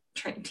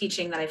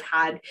teaching that I've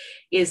had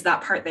is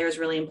that part there is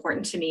really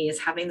important to me, is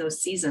having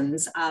those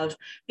seasons of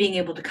being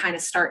able to kind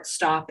of start,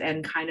 stop,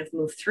 and kind of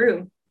move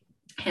through.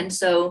 And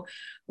so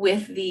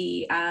with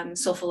the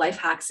Soulful Life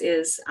Hacks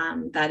is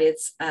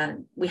that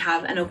we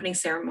have an opening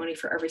ceremony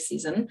for every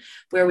season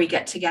where we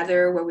get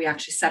together, where we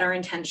actually set our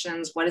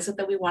intentions. What is it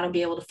that we want to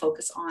be able to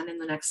focus on in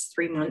the next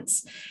 3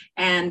 months?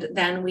 And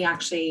then we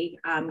actually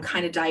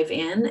kind of dive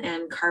in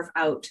and carve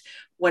out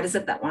what is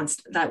it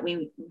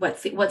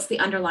what's the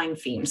underlying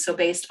theme. So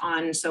based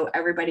on, so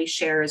everybody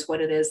shares what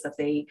it is that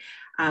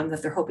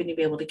they're hoping to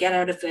be able to get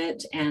out of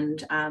it.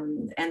 And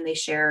they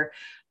share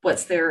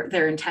what's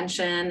their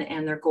intention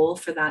and their goal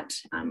for that,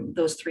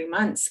 those 3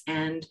 months.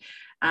 And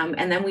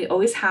And then we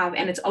always have,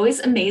 and it's always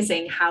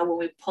amazing how when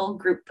we pull a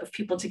group of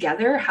people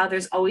together, how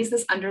there's always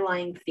this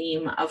underlying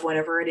theme of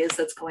whatever it is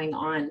that's going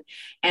on.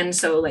 And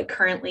so like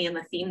currently in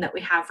the theme that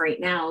we have right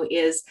now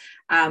is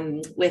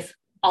with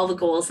all the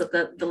goals that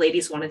the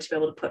ladies wanted to be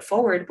able to put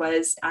forward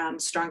was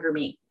stronger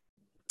me.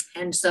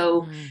 And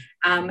so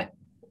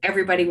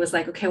everybody was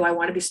like, okay, well, I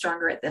want to be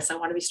stronger at this. I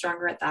want to be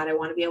stronger at that. I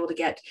want to be able to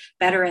get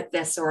better at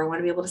this, or I want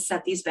to be able to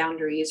set these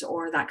boundaries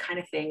or that kind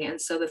of thing. And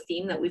so the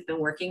theme that we've been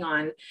working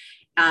on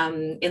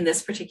in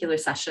this particular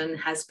session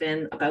has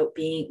been about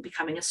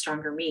becoming a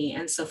stronger me.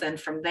 And so then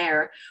from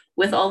there,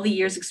 with all the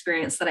years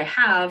experience that I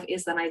have,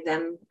 is that I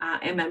then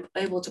am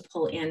able to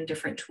pull in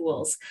different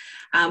tools.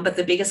 But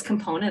the biggest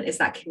component is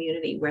that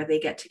community where they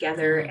get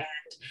together.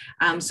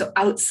 And so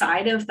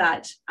outside of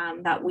that,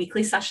 that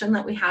weekly session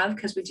that we have,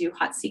 because we do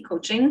hot seat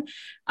coaching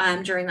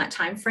during that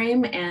time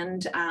frame,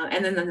 and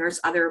then there's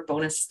other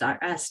bonus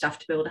stuff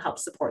to be able to help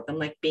support them,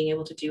 like being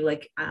able to do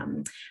like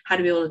how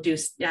to be able to do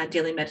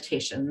daily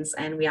meditations.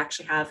 And we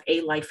actually have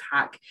a life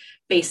hack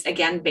based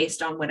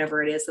on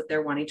whatever it is that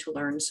they're wanting to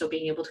learn. So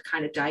being able to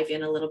kind of dive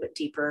in a little bit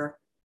deeper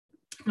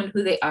on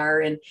who they are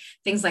and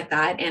things like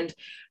that.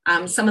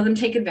 And some of them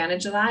take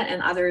advantage of that,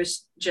 and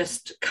others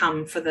just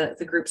come for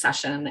the group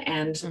session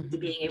and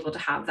being able to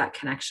have that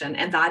connection.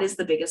 And that is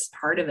the biggest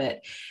part of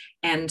it.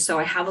 And so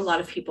I have a lot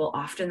of people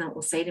often that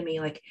will say to me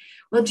like,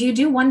 well, do you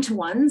do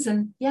one-to-ones?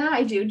 And yeah,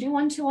 I do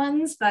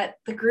one-to-ones, but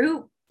the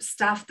group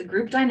stuff, the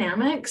group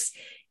dynamics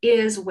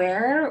is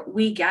where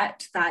we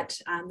get that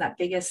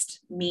biggest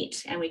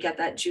meat, and we get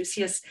that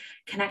juiciest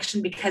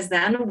connection, because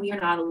then we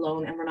are not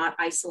alone and we're not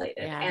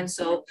isolated. Yeah. And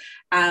so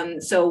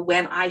so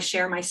when I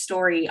share my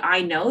story,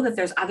 I know that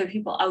there's other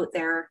people out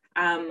there,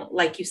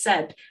 like you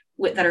said,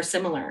 that are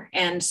similar.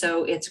 And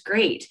so it's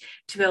great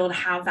to be able to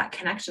have that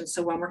connection.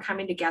 So when we're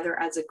coming together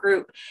as a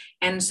group,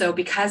 and so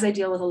because I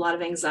deal with a lot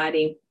of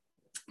anxiety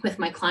with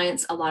my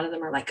clients, a lot of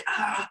them are like,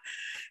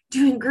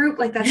 doing group,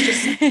 like that's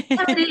just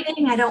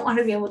intimidating. I don't want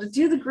to be able to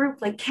do the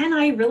group. Like, can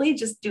I really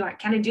just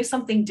can I do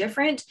something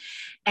different?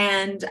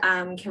 And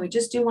can we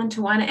just do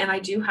one-to-one? And I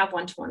do have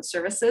one-to-one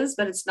services,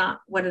 but it's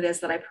not what it is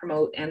that I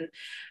promote. And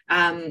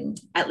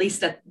at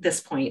least at this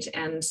point.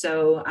 And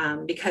so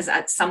because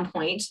at some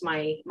point,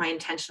 my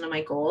intention and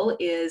my goal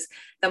is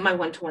that my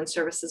one-to-one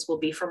services will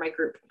be for my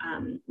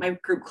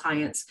group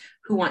clients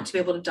who want to be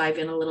able to dive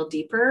in a little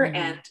deeper.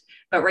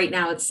 But right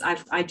now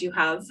I do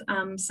have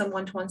some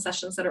one-to-one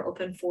sessions that are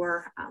open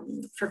for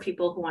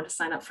people who want to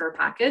sign up for a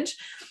package.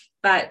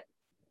 But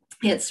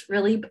it's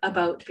really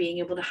about being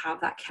able to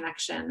have that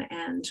connection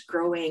and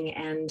growing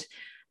and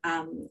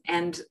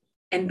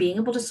being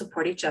able to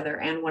support each other.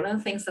 And one of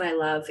the things that I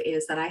love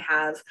is that I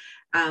have,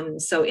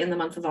 so in the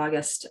month of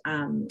August,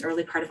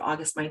 early part of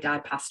August, my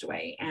dad passed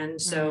away.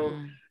 And so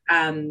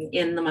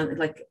in the month,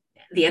 like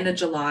the end of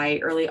July,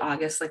 early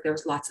August, like there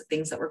was lots of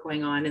things that were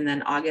going on. And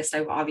then August,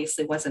 I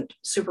obviously wasn't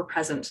super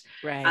present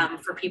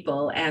for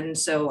people. And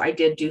so I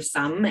did do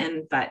some,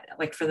 but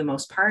like for the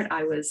most part,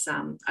 I was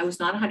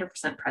not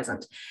 100%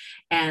 present,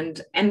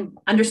 and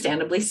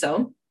understandably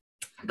so.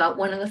 But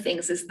one of the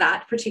things is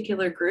that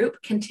particular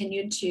group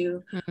continued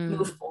to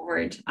move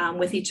forward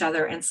with each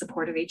other and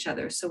supported each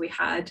other. So we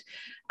had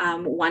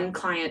one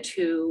client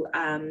who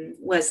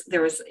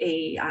there was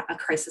a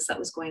crisis that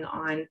was going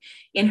on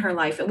in her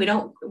life, and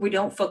we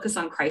don't focus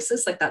on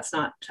crisis, like that's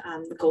not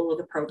the goal of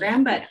the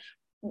program, but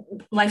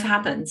life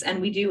happens and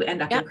we do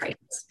end up in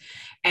crisis.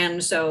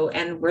 And so,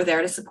 and we're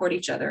there to support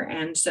each other.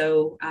 And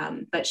so,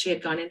 but she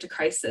had gone into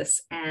crisis,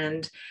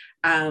 and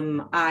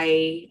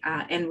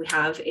and we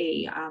have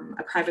a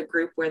private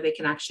group where they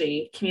can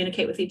actually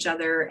communicate with each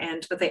other,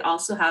 but they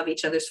also have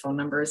each other's phone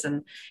numbers,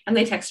 and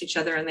they text each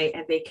other, and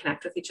they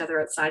connect with each other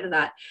outside of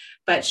that.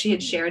 But she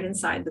had shared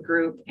inside the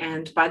group,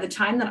 and by the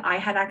time that I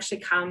had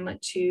actually come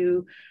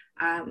to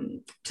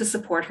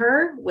support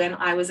her when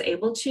I was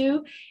able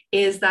to,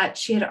 is that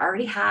she had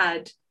already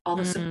had all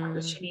the support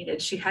that she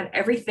needed. She had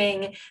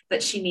everything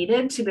that she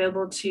needed to be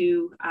able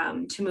to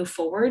move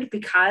forward,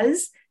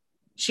 because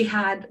she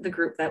had the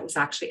group that was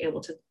actually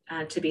able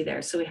to be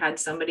there. So we had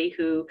somebody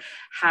who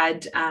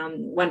had,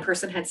 one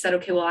person had said,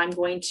 okay, well, I'm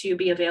going to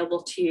be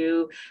available to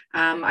you.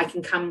 I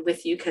can come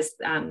with you because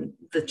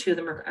the two of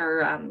them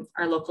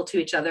are local to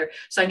each other.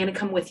 So I'm going to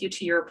come with you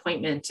to your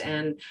appointment.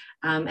 And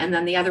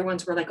then the other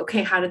ones were like,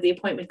 okay, how did the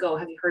appointment go?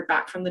 Have you heard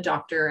back from the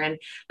doctor? And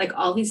like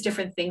all these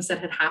different things that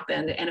had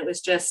happened. And it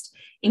was just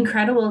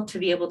incredible to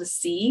be able to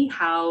see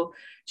how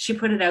she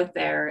put it out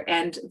there.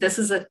 And this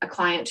is a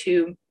client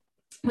who,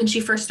 when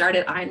she first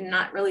started, I'm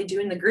not really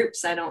doing the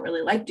groups. I don't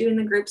really like doing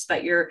the groups,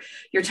 but you're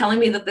telling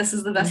me that this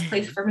is the best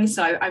place for me.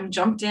 So I'm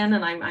jumped in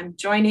and I'm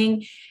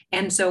joining.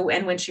 And so,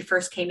 and when she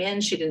first came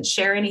in, she didn't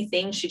share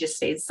anything. She just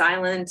stayed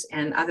silent.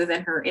 And other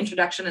than her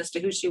introduction as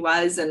to who she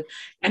was and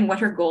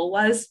what her goal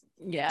was,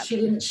 she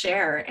didn't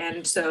share.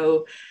 And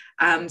so,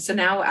 so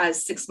now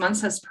as 6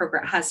 months has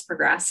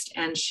progressed,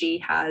 and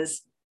she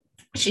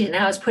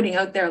now is putting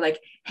out there like,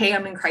 hey,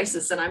 I'm in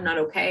crisis and I'm not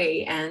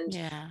okay. And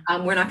Yeah.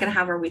 we're not going to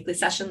have our weekly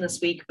session this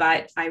week,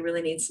 but I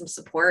really need some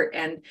support.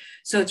 And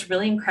so it's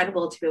really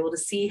incredible to be able to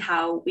see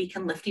how we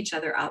can lift each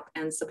other up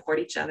and support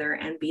each other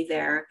and be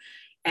there,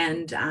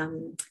 and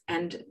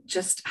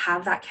just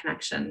have that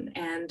connection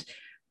and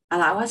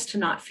allow us to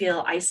not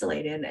feel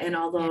isolated. And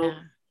although Yeah.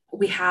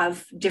 we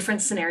have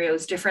different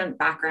scenarios, different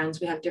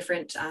backgrounds, we have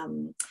different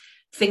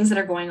things that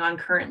are going on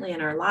currently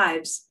in our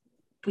lives,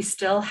 we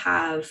still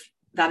have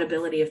that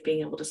ability of being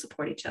able to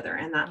support each other.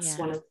 And that's Yeah.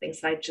 one of the things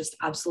that I just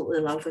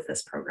absolutely love with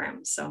this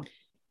program. So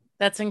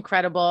That's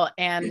incredible.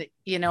 And,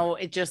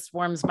 it just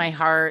warms my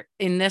heart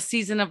in this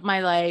season of my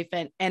life,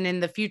 and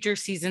in the future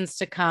seasons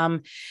to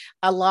come.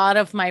 A lot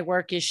of my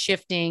work is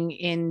shifting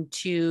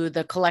into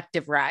the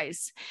collective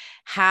rise,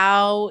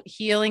 how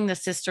healing the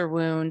sister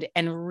wound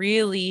and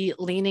really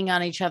leaning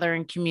on each other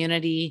in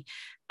community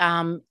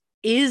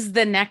is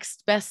the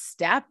next best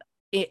step.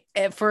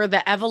 For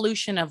the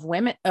evolution of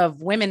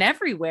women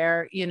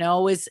everywhere,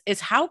 is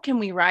how can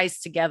we rise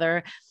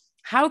together?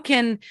 How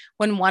can,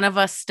 when one of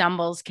us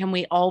stumbles, can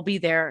we all be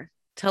there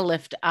to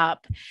lift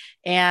up?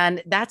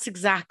 And that's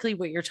exactly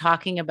what you're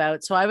talking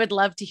about. So I would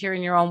love to hear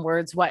in your own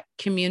words what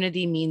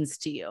community means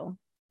to you.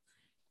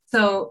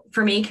 So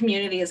for me,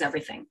 community is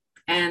everything.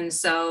 And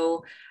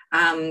so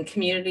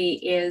community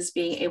is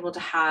being able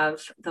to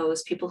have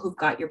those people who've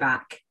got your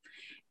back.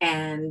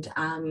 And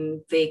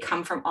they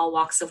come from all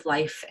walks of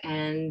life,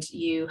 and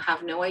you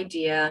have no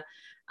idea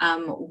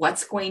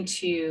what's going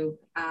to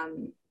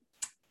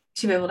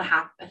be able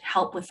to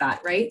help with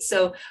that, right?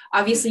 So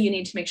obviously you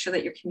need to make sure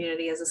that your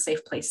community is a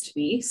safe place to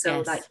be,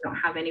 so that Yes. you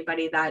don't have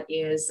anybody that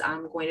is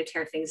going to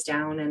tear things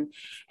down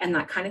and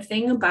that kind of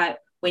thing. But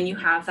when you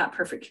have that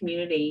perfect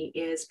community,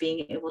 is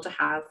being able to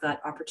have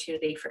that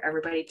opportunity for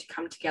everybody to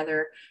come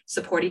together,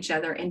 support each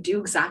other, and do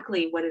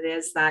exactly what it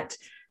is that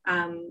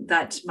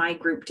that my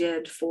group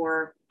did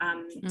for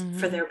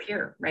their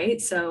peer,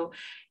 right? So,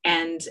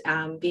 and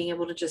being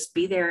able to just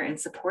be there and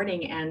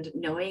supporting and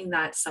knowing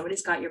that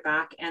somebody's got your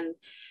back, and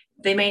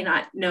they may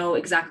not know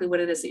exactly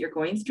what it is that you're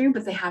going through,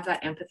 but they have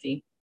that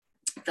empathy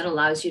that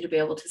allows you to be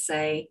able to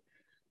say,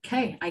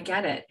 okay, I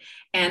get it.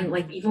 And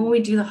like, even when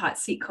we do the hot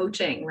seat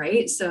coaching,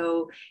 right?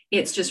 So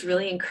it's just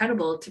really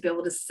incredible to be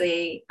able to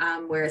say,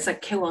 where it's like,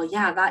 okay, well,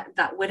 yeah,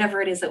 that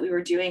whatever it is that we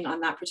were doing on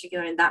that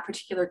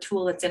particular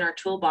tool that's in our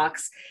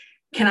toolbox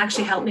can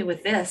actually help me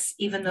with this,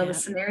 even though the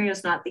scenario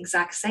is not the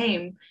exact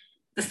same.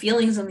 The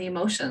feelings and the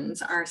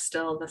emotions are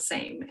still the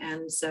same.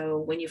 And so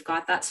when you've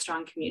got that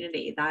strong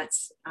community,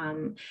 that's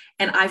and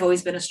I've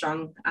always been a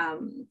strong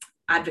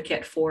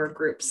advocate for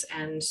groups.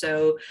 And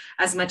so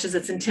as much as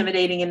it's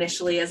intimidating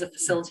initially as a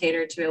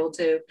facilitator to be able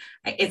to,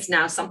 it's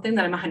now something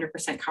that I'm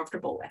 100%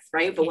 comfortable with,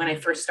 right? But when I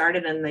first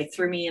started and they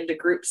threw me into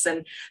groups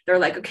and they're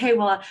like, okay,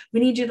 well, we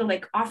need you to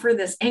like offer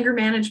this anger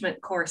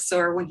management course,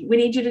 or we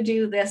need you to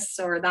do this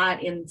or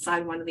that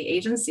inside one of the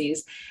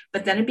agencies.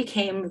 But then it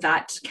became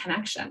that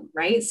connection,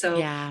 right? So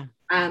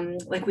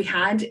like we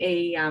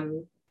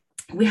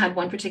had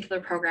one particular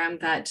program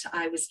that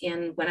I was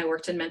in when I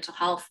worked in mental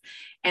health,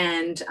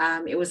 and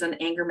it was an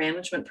anger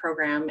management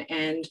program.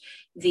 And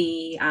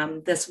the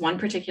this one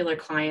particular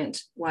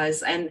client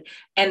was, and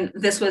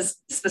this was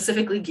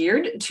specifically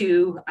geared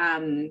to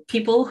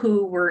people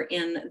who were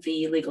in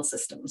the legal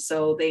system.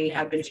 So they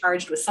have been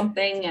charged with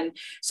something, and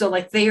so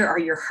like they are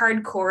your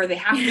hardcore. They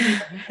have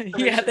to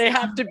be they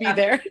have to be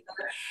there.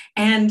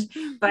 And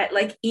but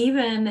like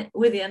even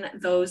within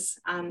those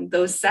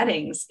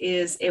settings,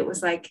 it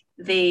was like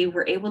they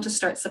were able to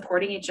start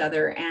supporting each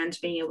other and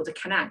being able to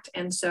connect.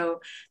 And so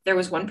there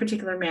was one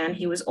particular man,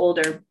 he was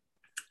older,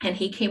 and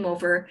he came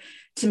over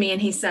to me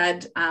and he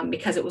said,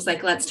 because it was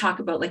like, let's talk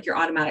about like your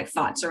automatic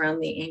thoughts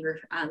around the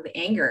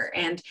anger.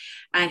 And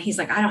he's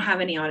like, I don't have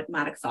any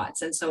automatic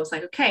thoughts. And so it's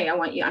like, okay, I'm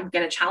going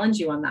to challenge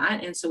you on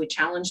that. And so we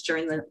challenged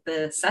during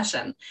the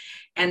session.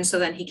 And so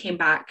then he came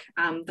back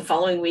the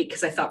following week,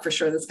 because I thought for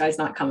sure this guy's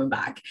not coming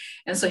back.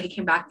 And so he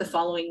came back the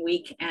following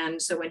week. And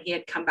so when he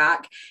had come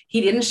back, he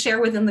didn't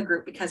share within the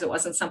group because it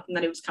wasn't something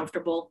that he was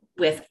comfortable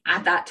with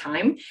at that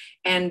time.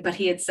 But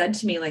he had said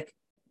to me, like,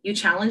 you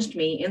challenged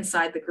me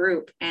inside the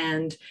group.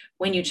 And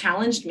when you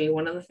challenged me,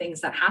 one of the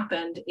things that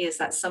happened is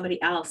that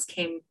somebody else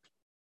in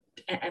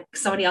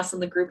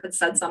the group had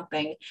said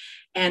something,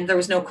 and there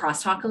was no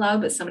crosstalk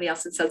allowed, but somebody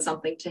else had said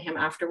something to him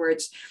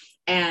afterwards,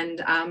 and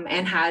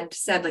had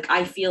said, like,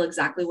 I feel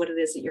exactly what it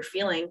is that you're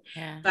feeling.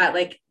 But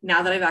like,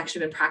 now that I've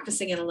actually been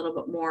practicing it a little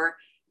bit more,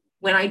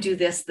 when I do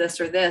this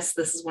or this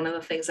is one of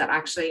the things that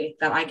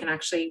I can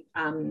actually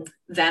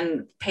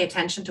then pay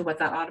attention to what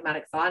that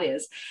automatic thought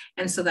is.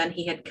 And so then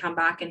he had come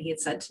back and he had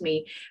said to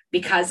me,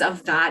 because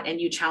of that and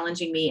you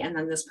challenging me and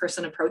then this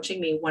person approaching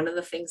me, one of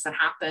the things that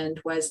happened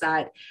was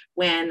that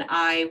when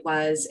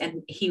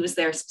and he was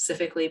there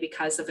specifically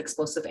because of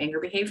explosive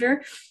anger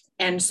behavior.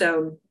 And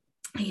so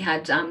he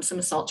had some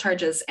assault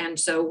charges. And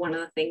so one of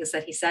the things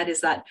that he said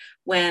is that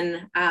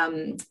when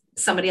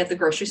somebody at the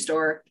grocery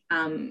store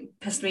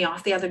pissed me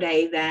off the other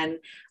day, then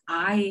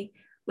I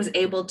was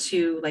able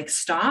to like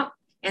stop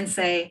and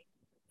say,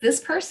 this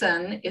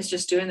person is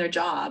just doing their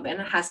job and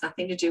it has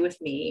nothing to do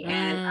with me.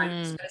 And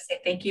I'm just going to say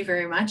thank you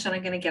very much. And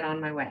I'm going to get on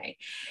my way.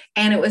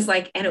 And it was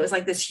like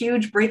this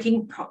huge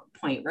breaking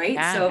point, right?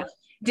 Yeah. So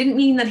didn't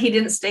mean that he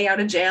didn't stay out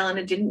of jail, and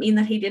it didn't mean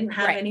that he didn't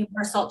have any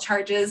more assault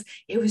charges.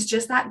 It was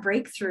just that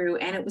breakthrough.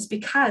 And it was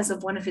because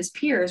of one of his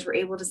peers were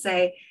able to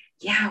say,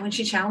 yeah, when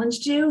she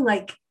challenged you,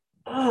 like,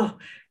 oh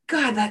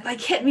God, that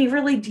like hit me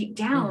really deep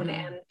down.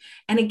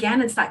 And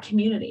again, it's that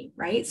community,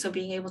 right? So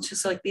being able to,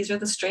 so like, these are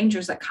the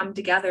strangers that come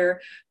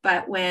together,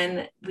 but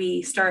when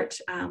we start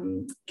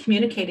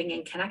communicating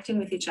and connecting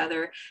with each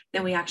other,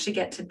 then we actually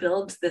get to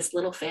build this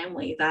little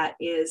family that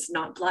is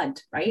not blood,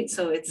 right?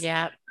 So it's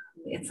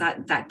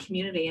that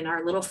community in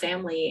our little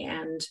family,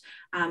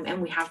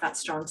 and we have that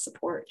strong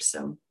support.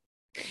 So.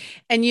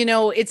 And, you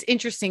know, it's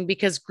interesting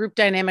because group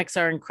dynamics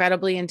are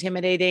incredibly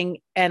intimidating.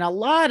 And a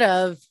lot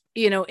of,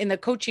 you know, in the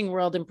coaching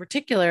world in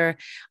particular,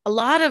 a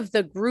lot of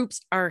the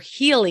groups are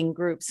healing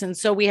groups. And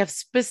so we have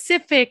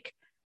specific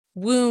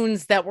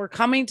wounds that we're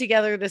coming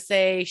together to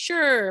say,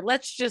 sure,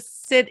 let's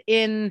just sit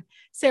in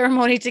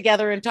ceremony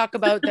together and talk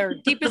about their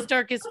deepest,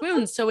 darkest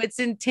wounds. So it's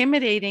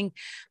intimidating,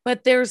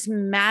 but there's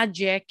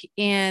magic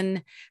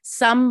in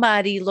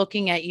somebody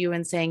looking at you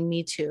and saying,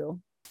 me too.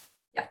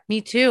 Yeah.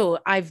 Me too.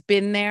 I've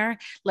been there.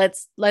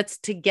 Let's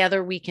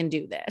together, we can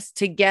do this.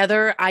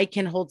 Together, I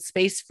can hold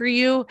space for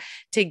you.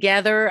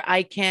 Together,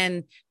 I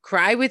can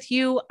cry with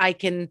you. I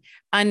can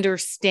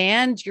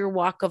understand your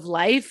walk of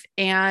life.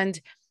 And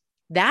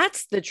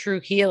that's the true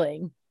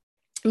healing.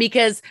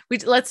 Because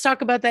let's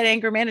talk about that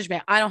anger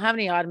management. I don't have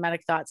any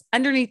automatic thoughts.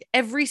 Underneath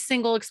every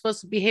single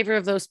explosive behavior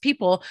of those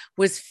people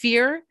was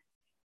fear,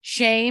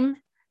 shame,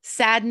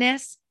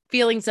 sadness,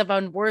 feelings of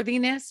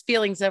unworthiness,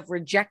 feelings of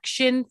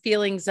rejection,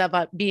 feelings of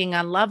being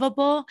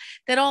unlovable,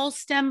 that all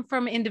stem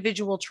from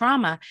individual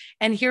trauma.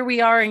 And here we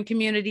are in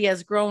community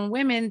as grown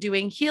women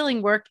doing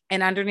healing work.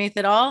 And underneath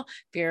it all,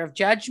 fear of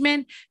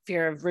judgment,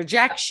 fear of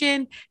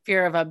rejection,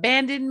 fear of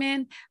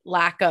abandonment,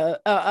 lack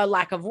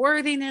of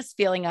worthiness,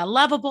 feeling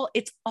unlovable.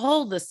 It's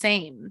all the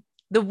same.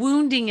 The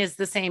wounding is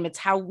the same. It's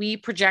how we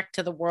project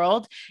to the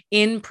world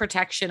in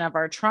protection of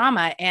our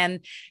trauma.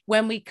 And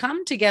when we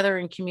come together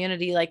in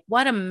community, like,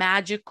 what a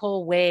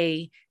magical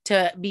way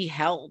to be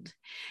held.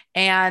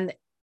 And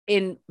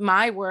in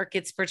my work,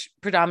 it's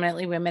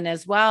predominantly women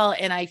as well.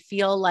 And I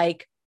feel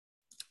like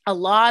a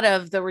lot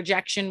of the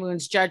rejection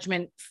wounds,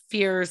 judgment,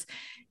 fears,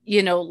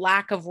 you know,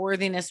 lack of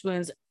worthiness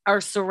wounds are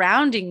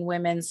surrounding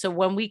women. So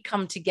when we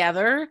come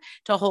together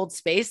to hold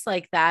space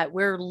like that,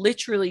 we're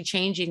literally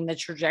changing the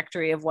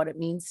trajectory of what it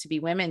means to be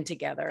women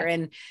together.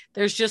 And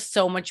there's just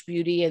so much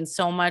beauty and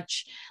so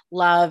much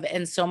love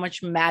and so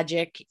much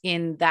magic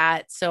in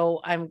that.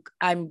 So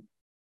I'm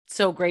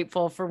so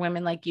grateful for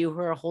women like you who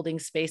are holding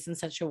space in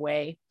such a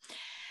way.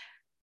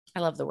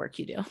 I love the work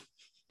you do.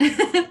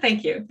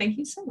 Thank you. Thank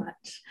you so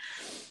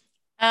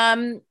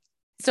much.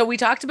 So we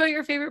talked about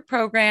your favorite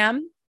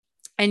program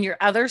and your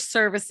other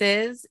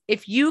services.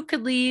 If you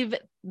could leave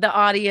the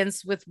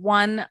audience with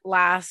one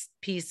last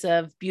piece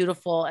of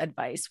beautiful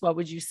advice, what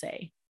would you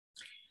say?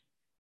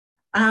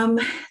 I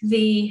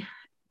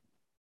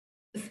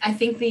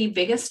think the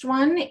biggest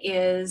one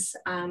is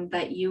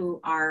that you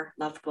are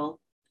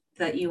lovable,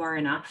 that you are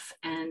enough,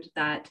 and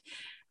that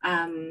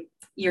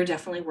you're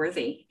definitely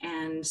worthy.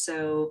 And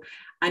so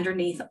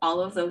underneath all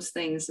of those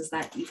things is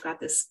that you've got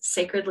this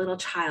sacred little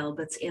child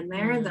that's in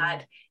there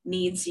that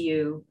needs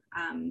you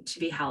to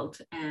be held.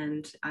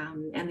 And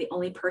the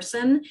only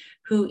person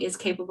who is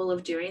capable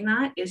of doing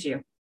that is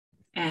you.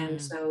 And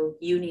so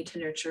you need to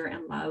nurture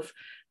and love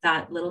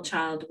that little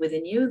child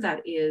within you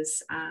that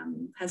is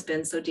has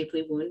been so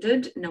deeply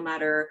wounded, no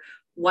matter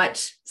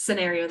what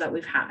scenario that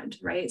we've had,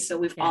 right? So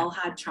we've all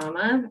had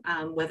trauma,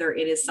 whether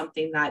it is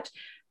something that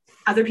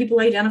other people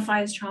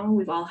identify as trauma.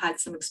 We've all had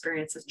some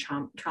experience of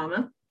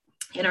trauma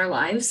in our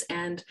lives,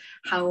 and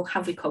how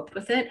have we coped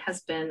with it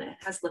has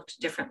looked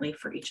differently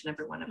for each and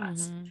every one of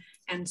us.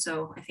 And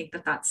so I think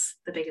that that's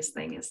the biggest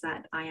thing, is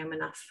that I am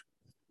enough.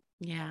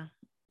 Yeah.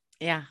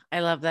 I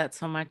love that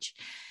so much.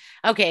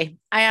 Okay.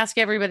 I ask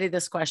everybody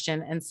this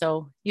question, and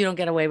so you don't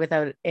get away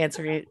without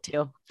answering it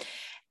too.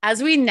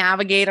 As we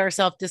navigate our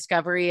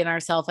self-discovery and our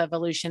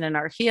self-evolution and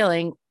our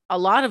healing, a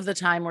lot of the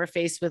time we're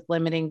faced with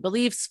limiting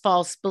beliefs,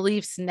 false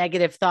beliefs,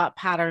 negative thought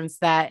patterns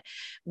that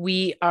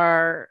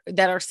are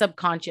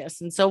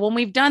subconscious. And so when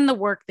we've done the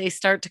work, they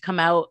start to come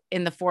out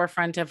in the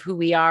forefront of who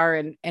we are,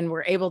 and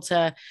we're able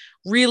to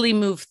really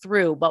move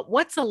through. But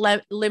what's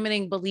a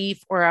limiting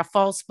belief or a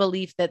false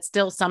belief that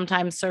still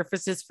sometimes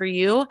surfaces for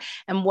you?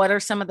 And what are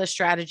some of the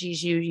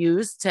strategies you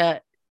use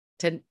to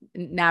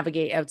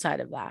navigate outside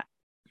of that?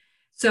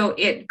 So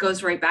it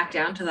goes right back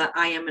down to that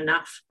I am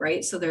enough,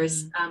 right? So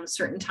there's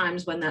certain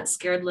times when that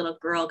scared little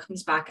girl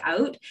comes back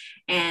out,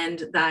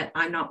 and that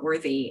I'm not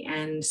worthy.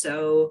 And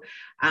so,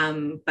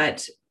 and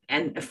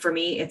for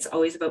me, it's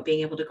always about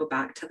being able to go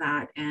back to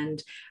that.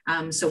 And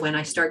so when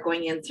I start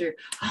going in through,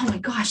 oh my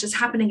gosh, it's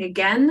happening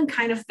again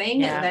kind of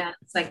thing, and then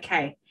it's like,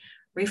 okay,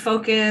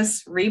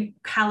 refocus,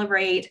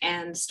 recalibrate,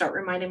 and start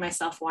reminding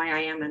myself why I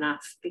am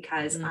enough,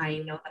 because I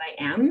know that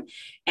I am.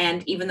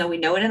 And even though we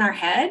know it in our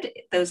head,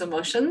 those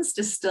emotions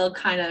just still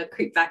kind of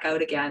creep back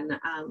out again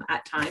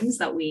at times,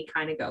 that we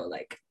kind of go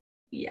like,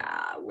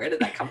 yeah, where did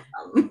that come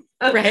from?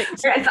 Right.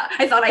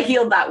 I thought I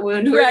healed that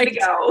wound. Where did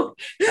it Right. go?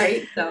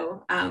 Right.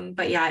 So,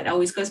 but yeah, it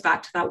always goes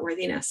back to that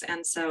worthiness.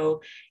 And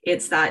so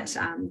it's that,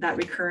 that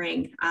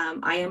recurring,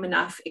 I am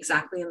enough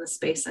exactly in the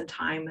space and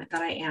time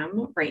that I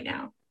am right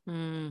now.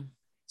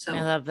 So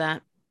I love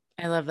that.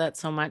 I love that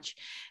so much.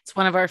 It's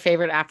one of our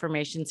favorite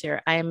affirmations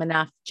here. I am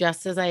enough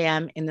just as I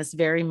am in this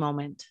very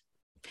moment.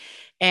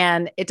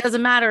 And it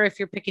doesn't matter if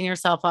you're picking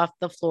yourself off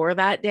the floor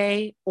that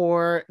day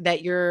or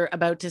that you're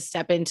about to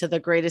step into the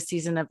greatest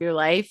season of your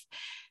life.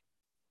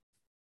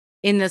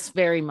 In this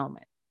very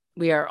moment,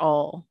 we are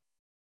all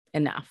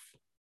enough.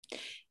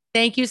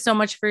 Thank you so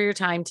much for your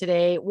time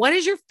today. What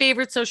is your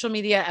favorite social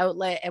media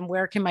outlet, and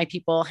where can my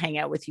people hang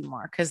out with you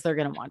more? Because they're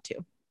going to want to.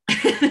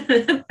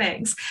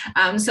 Thanks.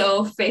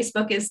 So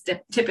Facebook is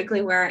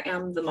typically where I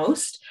am the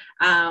most.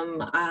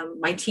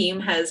 My team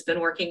has been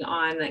working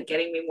on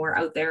getting me more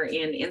out there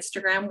in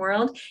Instagram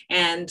world,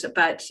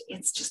 but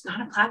it's just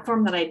not a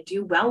platform that I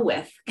do well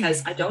with,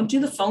 because I don't do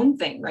the phone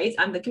thing, right?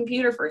 I'm the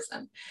computer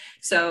person.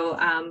 So,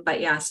 but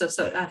yeah, so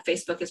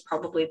Facebook is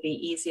probably the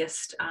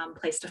easiest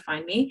place to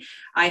find me.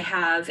 I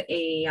have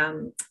a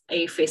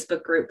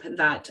Facebook group,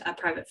 a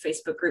private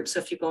Facebook group. So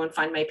if you go and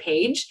find my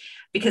page,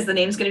 because the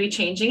name's going to be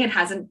changing, it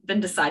hasn't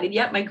been decided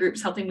yet. My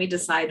group's helping me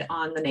decide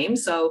on the name.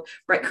 So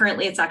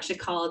currently it's actually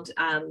called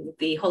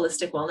the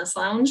Holistic Wellness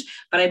Lounge.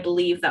 But I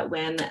believe that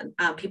when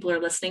people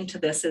are listening to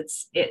this,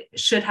 it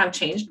should have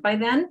changed by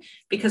then,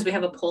 because we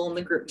have a poll in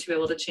the group to be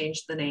able to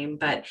change the name.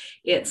 But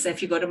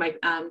if you go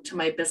to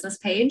my business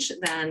page,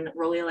 then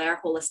Rolly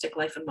Allaire Holistic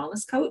Life and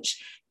Wellness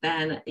Coach,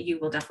 then you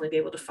will definitely be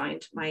able to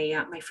find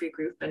my free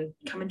group and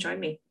come and join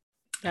me.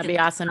 That'd be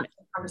awesome.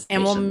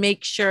 And we'll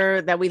make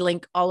sure that we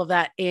link all of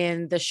that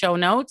in the show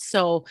notes.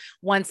 So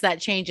once that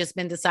change has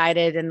been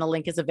decided and the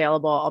link is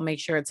available, I'll make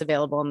sure it's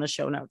available in the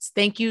show notes.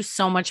 Thank you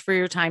so much for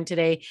your time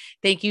today.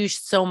 Thank you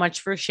so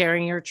much for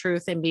sharing your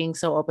truth and being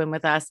so open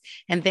with us.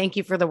 And thank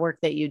you for the work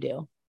that you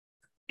do.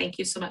 Thank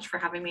you so much for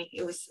having me.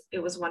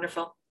 It was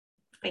wonderful.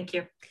 Thank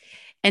you.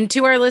 And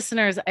to our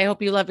listeners, I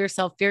hope you love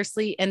yourself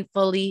fiercely and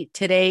fully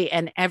today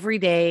and every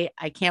day.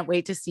 I can't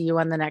wait to see you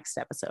on the next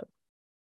episode.